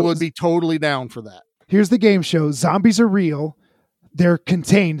 Right. I would be totally down for that. Here's the game show. Zombies are real. They're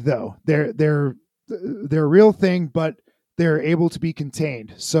contained though. They're a real thing, but they're able to be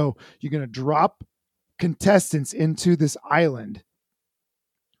contained. So you're going to drop contestants into this island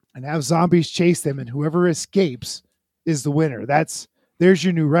and have zombies chase them, and whoever escapes is the winner. There's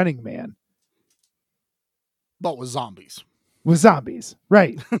your new Running Man. But with zombies.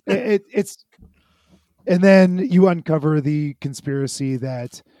 Right. It's and then you uncover the conspiracy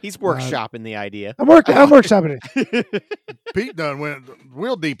that he's workshopping the idea. I'm workshopping it. Pete done went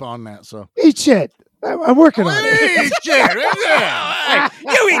real deep on that. So eat shit. I'm working on it. Eat shit.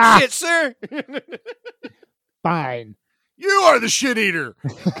 You eat shit, sir. Fine. You are the shit eater.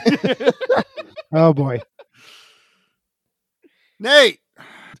 Oh boy. Nate.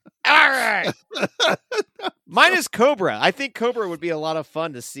 All right. Mine is Cobra. I think Cobra would be a lot of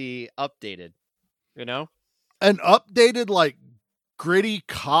fun to see updated. You know? An updated, like, gritty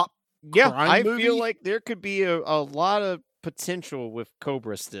cop crime movie? Feel like there could be a lot of potential with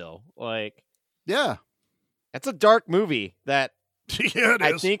Cobra still. Like, yeah. That's a dark movie that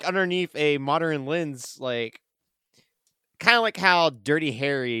I think underneath a modern lens, like, kind of like how Dirty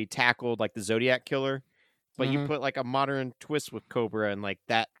Harry tackled, like, the Zodiac Killer. But you put like a modern twist with Cobra and like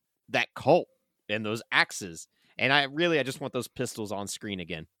that cult and those axes. And I just want those pistols on screen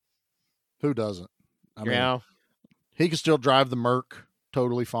again. Who doesn't? I mean, he can still drive the Merc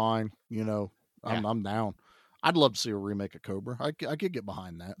totally fine. You know, I'm down. I'd love to see a remake of Cobra. I could get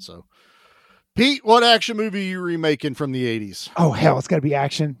behind that. So, Pete, what action movie are you remaking from the 80s? Oh, hell, it's got to be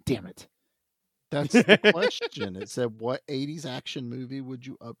action. Damn it. That's the question. It said, what 80s action movie would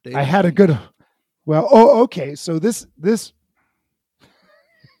you update? I had a good... Well, okay. So this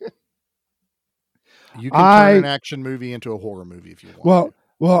you can turn an action movie into a horror movie if you want.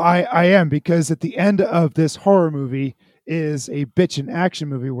 Well, Well, I am, because at the end of this horror movie is a bitch and action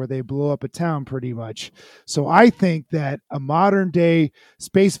movie where they blow up a town pretty much. So I think that a modern day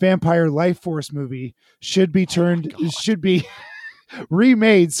space vampire life force movie should be should be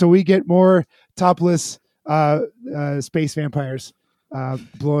remade so we get more topless space vampires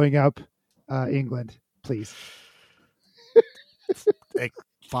blowing up England, please.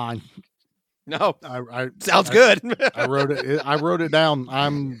 Fine. No, I sounds good. I wrote it. I wrote it down.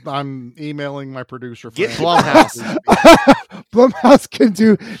 I'm emailing my producer. Get Blumhouse. Blumhouse can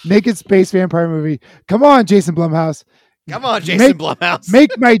do naked space vampire movie. Come on, Jason Blumhouse. Come on, Jason Blumhouse.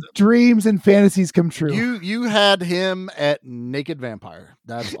 Make my dreams and fantasies come true. You had him at Naked Vampire.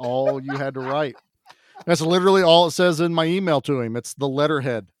 That's all you had to write. That's literally all it says in my email to him. It's the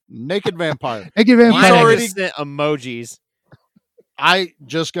letterhead. Naked Vampire. Naked Vampire. Mine already sent emojis. I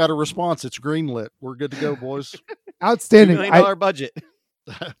just got a response. It's greenlit. We're good to go, boys. Outstanding. $2 million budget.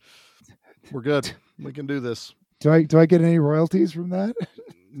 We're good. We can do this. Do I get any royalties from that?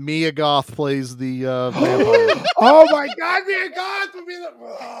 Mia Goth plays the vampire. Oh my God, Mia Goth would be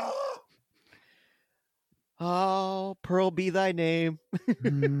the. Oh, Pearl be thy name.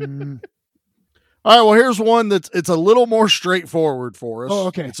 All right, well, here's one it's a little more straightforward for us. Oh,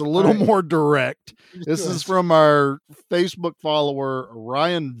 okay. It's a little more direct. This is from our Facebook follower,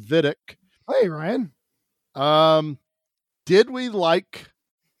 Ryan Vidic. Hey, Ryan. Did we like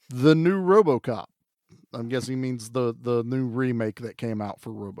the new RoboCop? I'm guessing he means the new remake that came out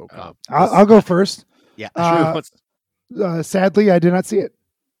for RoboCop. I'll go first. Yeah. Sadly, I did not see it,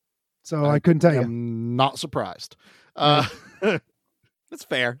 so I couldn't tell you. I'm not surprised. That's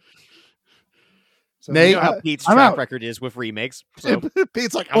fair. So Nate, you know how Pete's track record is with remakes. So.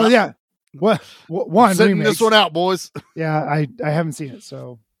 Pete's like, yeah. What one sitting remakes. this one out, boys. Yeah, I haven't seen it,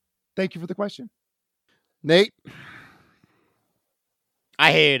 so thank you for the question, Nate.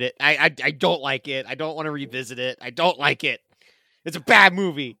 I hated it. I don't like it. I don't want to revisit it. I don't like it. It's a bad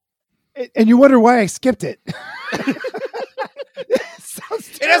movie. And you wonder why I skipped it.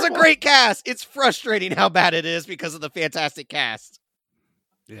 It has a great cast. It's frustrating how bad it is because of the fantastic cast.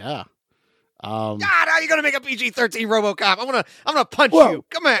 Yeah. God, how are you gonna make a PG-13 RoboCop? I'm gonna punch you.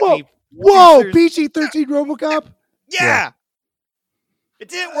 Come at me. Whoa, PG-13 RoboCop? Yeah. It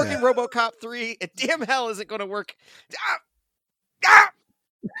didn't work in RoboCop 3. It damn hell isn't gonna work.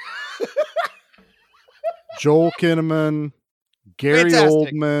 Joel Kinnaman, Gary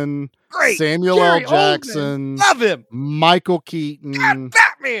Oldman, Great. Samuel Gary L. Jackson, love him. Michael Keaton, God,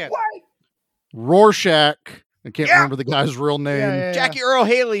 Batman. What? Rorschach. I can't remember the guy's real name. Jackie Earl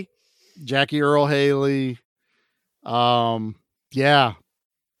Haley. Jackie Earl Haley. Yeah.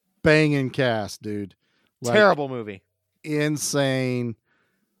 Banging cast, dude. Like, terrible movie. Insane.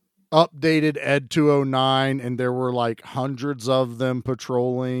 Updated Ed 209, and there were like hundreds of them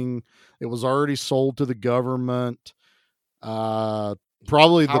patrolling. It was already sold to the government.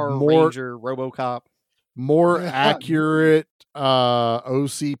 Probably Power the more Ranger RoboCop, more accurate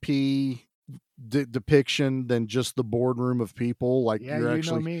OCP depiction than just the boardroom of people. Like you're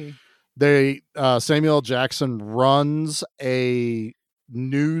actually, me. They Samuel L. Jackson runs a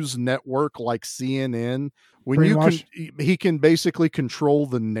news network like CNN. When he can basically control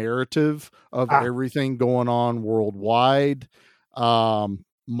the narrative of everything going on worldwide.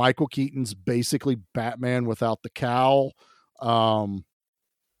 Michael Keaton's basically Batman without the cowl. I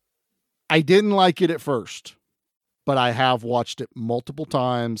didn't like it at first, but I have watched it multiple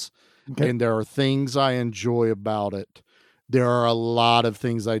times, and there are things I enjoy about it. There are a lot of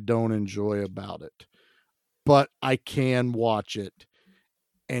things I don't enjoy about it, but I can watch it.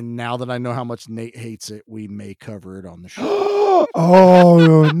 And now that I know how much Nate hates it, we may cover it on the show.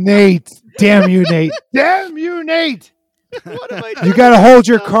 Oh, Nate. Damn you, Nate. Damn you, Nate. What am I You got to hold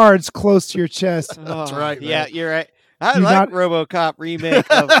your cards close to your chest. That's right. Man. Yeah, you're right. I like RoboCop remake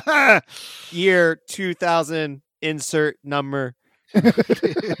of year 2000, insert number.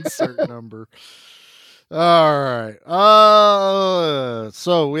 Insert number. All right.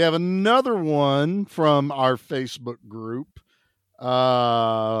 So we have another one from our Facebook group.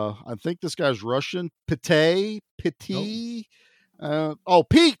 I think this guy's Russian. Pete.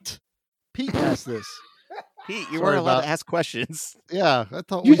 Pete asked this. Pete, you weren't allowed to ask questions. Yeah, I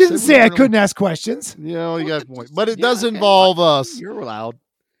thought you didn't say I couldn't ask questions. Yeah, you got a point. But it does involve us. You're allowed.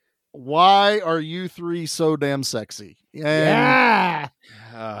 Why are you three so damn sexy? And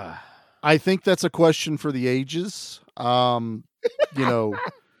I think that's a question for the ages.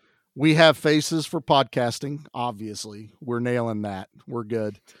 We have faces for podcasting. Obviously, we're nailing that. We're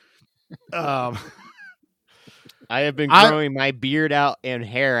good. I have been growing my beard out and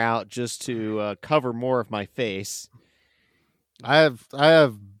hair out just to cover more of my face. I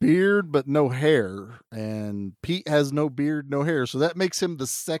have beard but no hair, and Pete has no beard, no hair, so that makes him the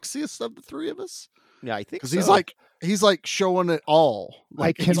sexiest of the three of us. Yeah, I think Because so. he's like showing it all.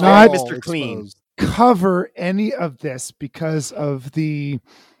 I he's cannot all Mr. Clean. exposed. cover any of this because of the.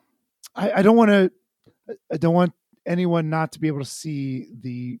 I don't want anyone not to be able to see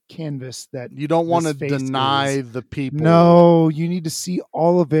the canvas that You don't want to this face deny is. the people. No, you need to see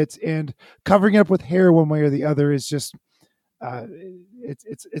all of it, and covering it up with hair one way or the other is just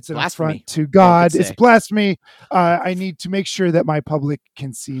it's an Blasphemy. affront to God. could It's say. blasphemy. I need to make sure that my public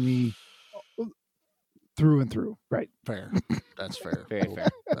can see me through and through. Right. Fair. That's fair. Very fair.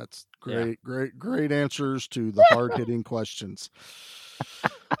 That's great answers to the hard-hitting questions.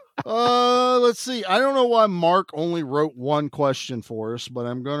 Let's see. I don't know why Mark only wrote one question for us, but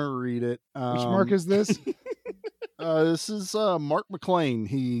I'm gonna read it. Which Mark is this? This is Mark McLean.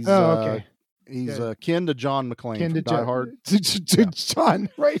 He's okay. He's kin to John McClane Kin from to Die Hard. John,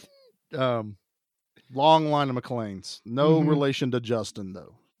 right? Long line of McClanes. No Mhm. relation to Justin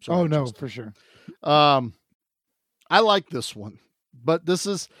though. Sorry, Oh no, Justin. for sure. I like this one, but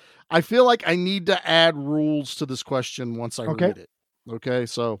I feel like I need to add rules to this question once I Okay. read it. Okay,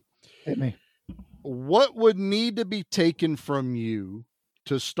 so Hit me. what would need to be taken from you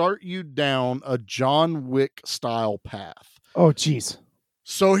to start you down a John Wick style path? Oh, geez.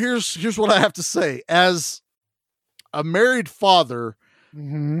 So here's what I have to say. As a married father,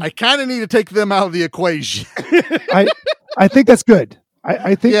 Mhm. I kind of need to take them out of the equation. I think that's good.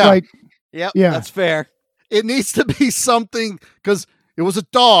 I think Yeah. like Yep, Yeah. that's fair. It needs to be something because it was a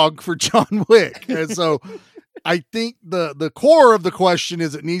dog for John Wick. And so I think the core of the question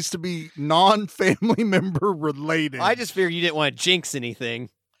is it needs to be non-family member related. I just figured you didn't want to jinx anything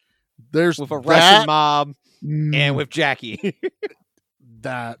There's with a that, Russian mob mm, and with Jackie.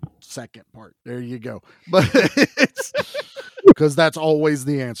 that second part. There you go. But it's because that's always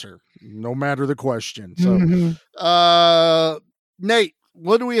the answer, no matter the question. So mhm. Nate,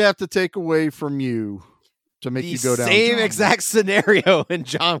 what do we have to take away from you to make The you go down? same John exact scenario in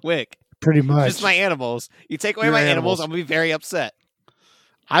John Wick. Pretty much. Just my animals. You take away Your my animals. animals, I'm gonna be very upset.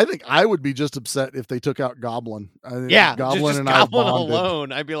 I think I would be just upset if they took out Goblin. I think Yeah, Goblin just and Goblin I bonded.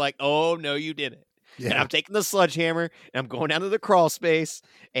 alone. I'd be like, oh no, you didn't. And Yeah. I'm taking the sledgehammer and I'm going down to the crawl space,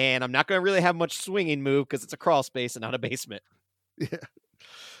 and I'm not going to really have much swinging move because it's a crawl space and not a basement. Yeah.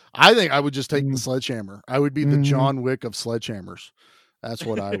 I think I would just take the Mm. sledgehammer. I would be the Mhm. John Wick of sledgehammers. That's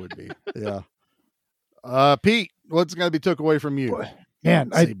what I would be. Yeah. Pete, what's going to be took away from you?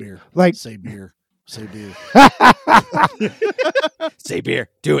 Man, Say beer. like Say beer. Say beer. Say beer.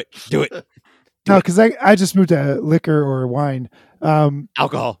 Do it. Do it. no, because I just moved to liquor or wine.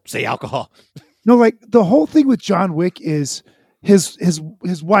 Alcohol. Say alcohol. No, like the whole thing with John Wick is his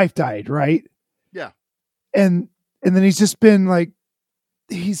wife died, right? Yeah. And then he's just been like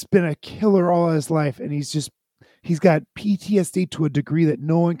he's been a killer all his life, and he's got PTSD to a degree that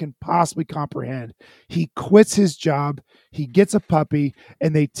no one can possibly comprehend. He quits his job, he gets a puppy,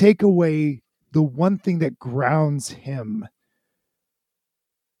 and they take away the one thing that grounds him.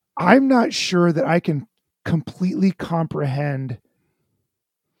 I'm not sure that I can completely comprehend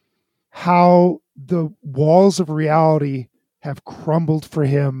how the walls of reality have crumbled for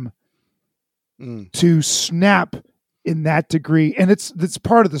him to snap in that degree. And it's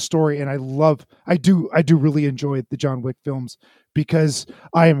part of the story. And I do really enjoy the John Wick films because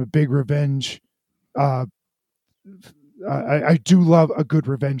I am a big revenge. I do love a good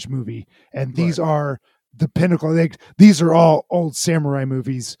revenge movie. And these are the pinnacle. These are all old samurai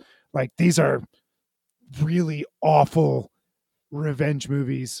movies. Like these are really awful revenge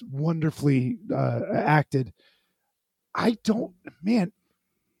movies, wonderfully acted. You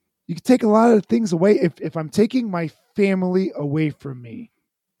can take a lot of things away if I'm taking my family away from me.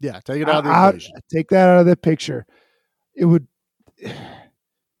 Yeah, take it out of the equation. Take that out of the picture. It would.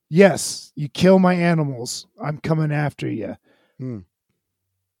 Yes, you kill my animals. I'm coming after you.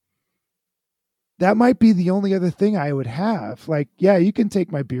 That might be the only other thing I would have. Like, yeah, you can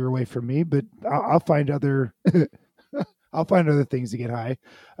take my beer away from me, but I'll find other. I'll find other things to get high.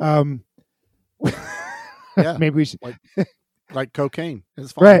 Yeah, maybe we should. Like cocaine.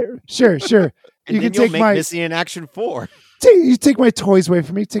 It's fine. Right. Sure. And You then can you'll take make my Missing in Action 4. you take my toys away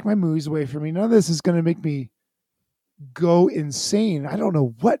from me, take my movies away from me. None of this is going to make me go insane. I don't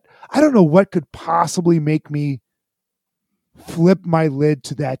know what could possibly make me flip my lid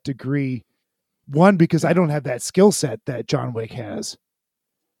to that degree. One, because I don't have that skill set that John Wick has.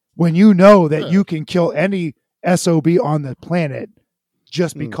 When you know that you can kill any SOB on the planet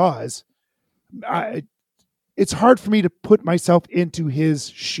just because, it's hard for me to put myself into his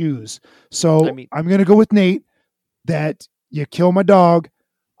shoes. So I'm going to go with Nate that you kill my dog,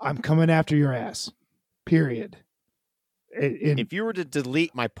 I'm coming after your ass. Period. If you were to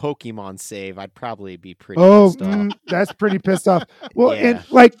delete my Pokemon save, I'd probably be pretty pissed off. That's pretty pissed off. Well, Yeah.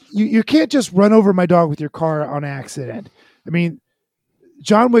 and like you can't just run over my dog with your car on accident. I mean,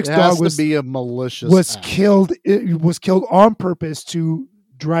 John Wick's dog was to be a malicious act. killed. It was killed on purpose to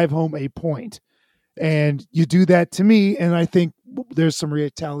drive home a point, and you do that to me, and I think there's some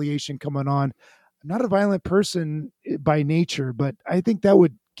retaliation coming on. I'm not a violent person by nature, but I think that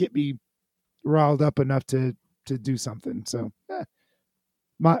would get me riled up enough to do something. So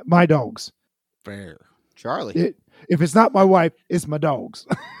my dogs. Fair. Charlie. If it's not my wife, it's my dogs.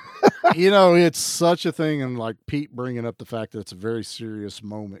 It's such a thing. And like Pete bringing up the fact that it's a very serious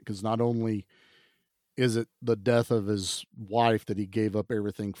moment, because not only is it the death of his wife that he gave up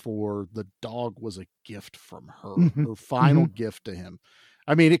everything for, the dog was a gift from her, her final gift to him.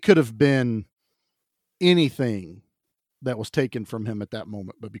 I mean, it could have been anything that was taken from him at that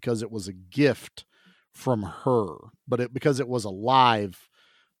moment, but because it was a gift from her, because it was alive,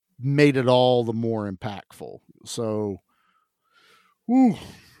 made it all the more impactful. So,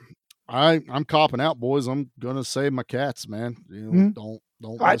 I'm copping out, boys. I'm gonna save my cats, man. Don't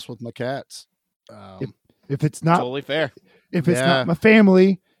mess with my cats. If it's not totally fair, if it's not my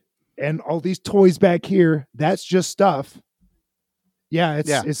family and all these toys back here, that's just stuff.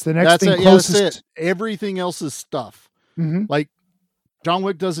 It's the next thing closest. That's it. Everything else is stuff. Like John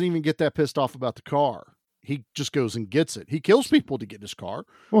Wick doesn't even get that pissed off about the car. He just goes and gets it. He kills people to get his car.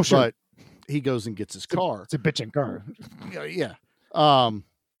 Well, sure. But he goes and gets his car. It's a bitchin' car. Yeah.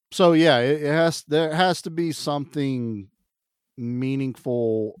 So there has to be something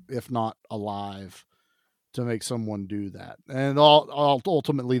meaningful, if not alive, to make someone do that. And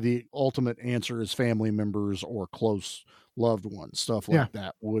ultimately, the ultimate answer is family members or close loved ones. Stuff like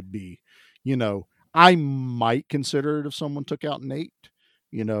that would be, I might consider it if someone took out Nate.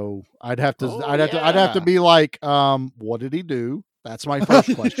 I'd have to be like, what did he do? That's my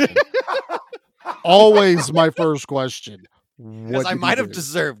first question. Always my first question. Because I might have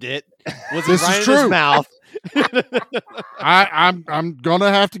deserved it. Was he This right is in his true. mouth? I'm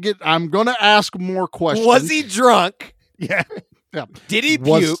gonna ask more questions. Was he drunk? Yeah. Did he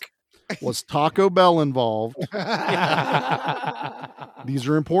puke? Was Taco Bell involved? These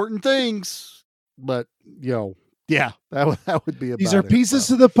are important things, but that would be about These are pieces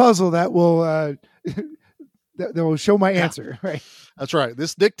to the puzzle that will that will show my answer. Right. That's right.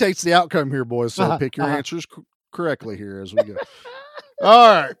 This dictates the outcome here, boys. So pick your answers correctly here as we go. All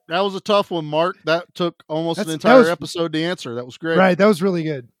right, that was a tough one, Mark. That took almost an entire episode to answer. That was great. Right, that was really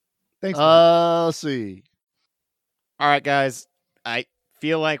good. Thanks. Let's see. All right, guys. I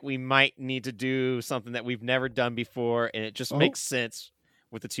feel like we might need to do something that we've never done before, and it just makes sense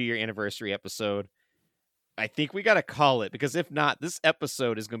with the 2-year anniversary episode. I think we got to call it, because if not, this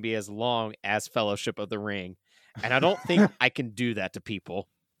episode is going to be as long as Fellowship of the Ring, and I don't think I can do that to people.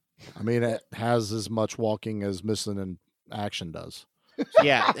 I mean, it has as much walking as Missing in Action does.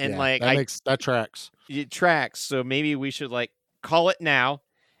 Yeah, and that tracks. It tracks. So maybe we should call it now,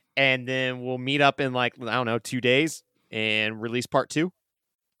 and then we'll meet up in 2 days and release part 2.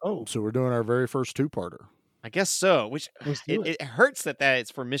 Oh, so we're doing our very first 2-parter. I guess so. Which it hurts that it's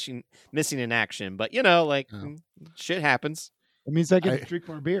for missing in action, but shit happens. It means I get to drink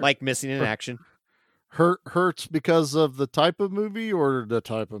more beer. Like Missing in Action. Hurts because of the type of movie or the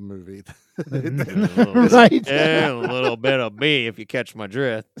type of movie? Right. A little bit of me, if you catch my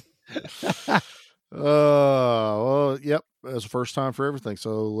drift. Well, yep. It's the first time for everything.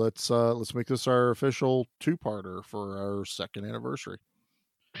 So let's make this our official 2-parter for our 2nd anniversary.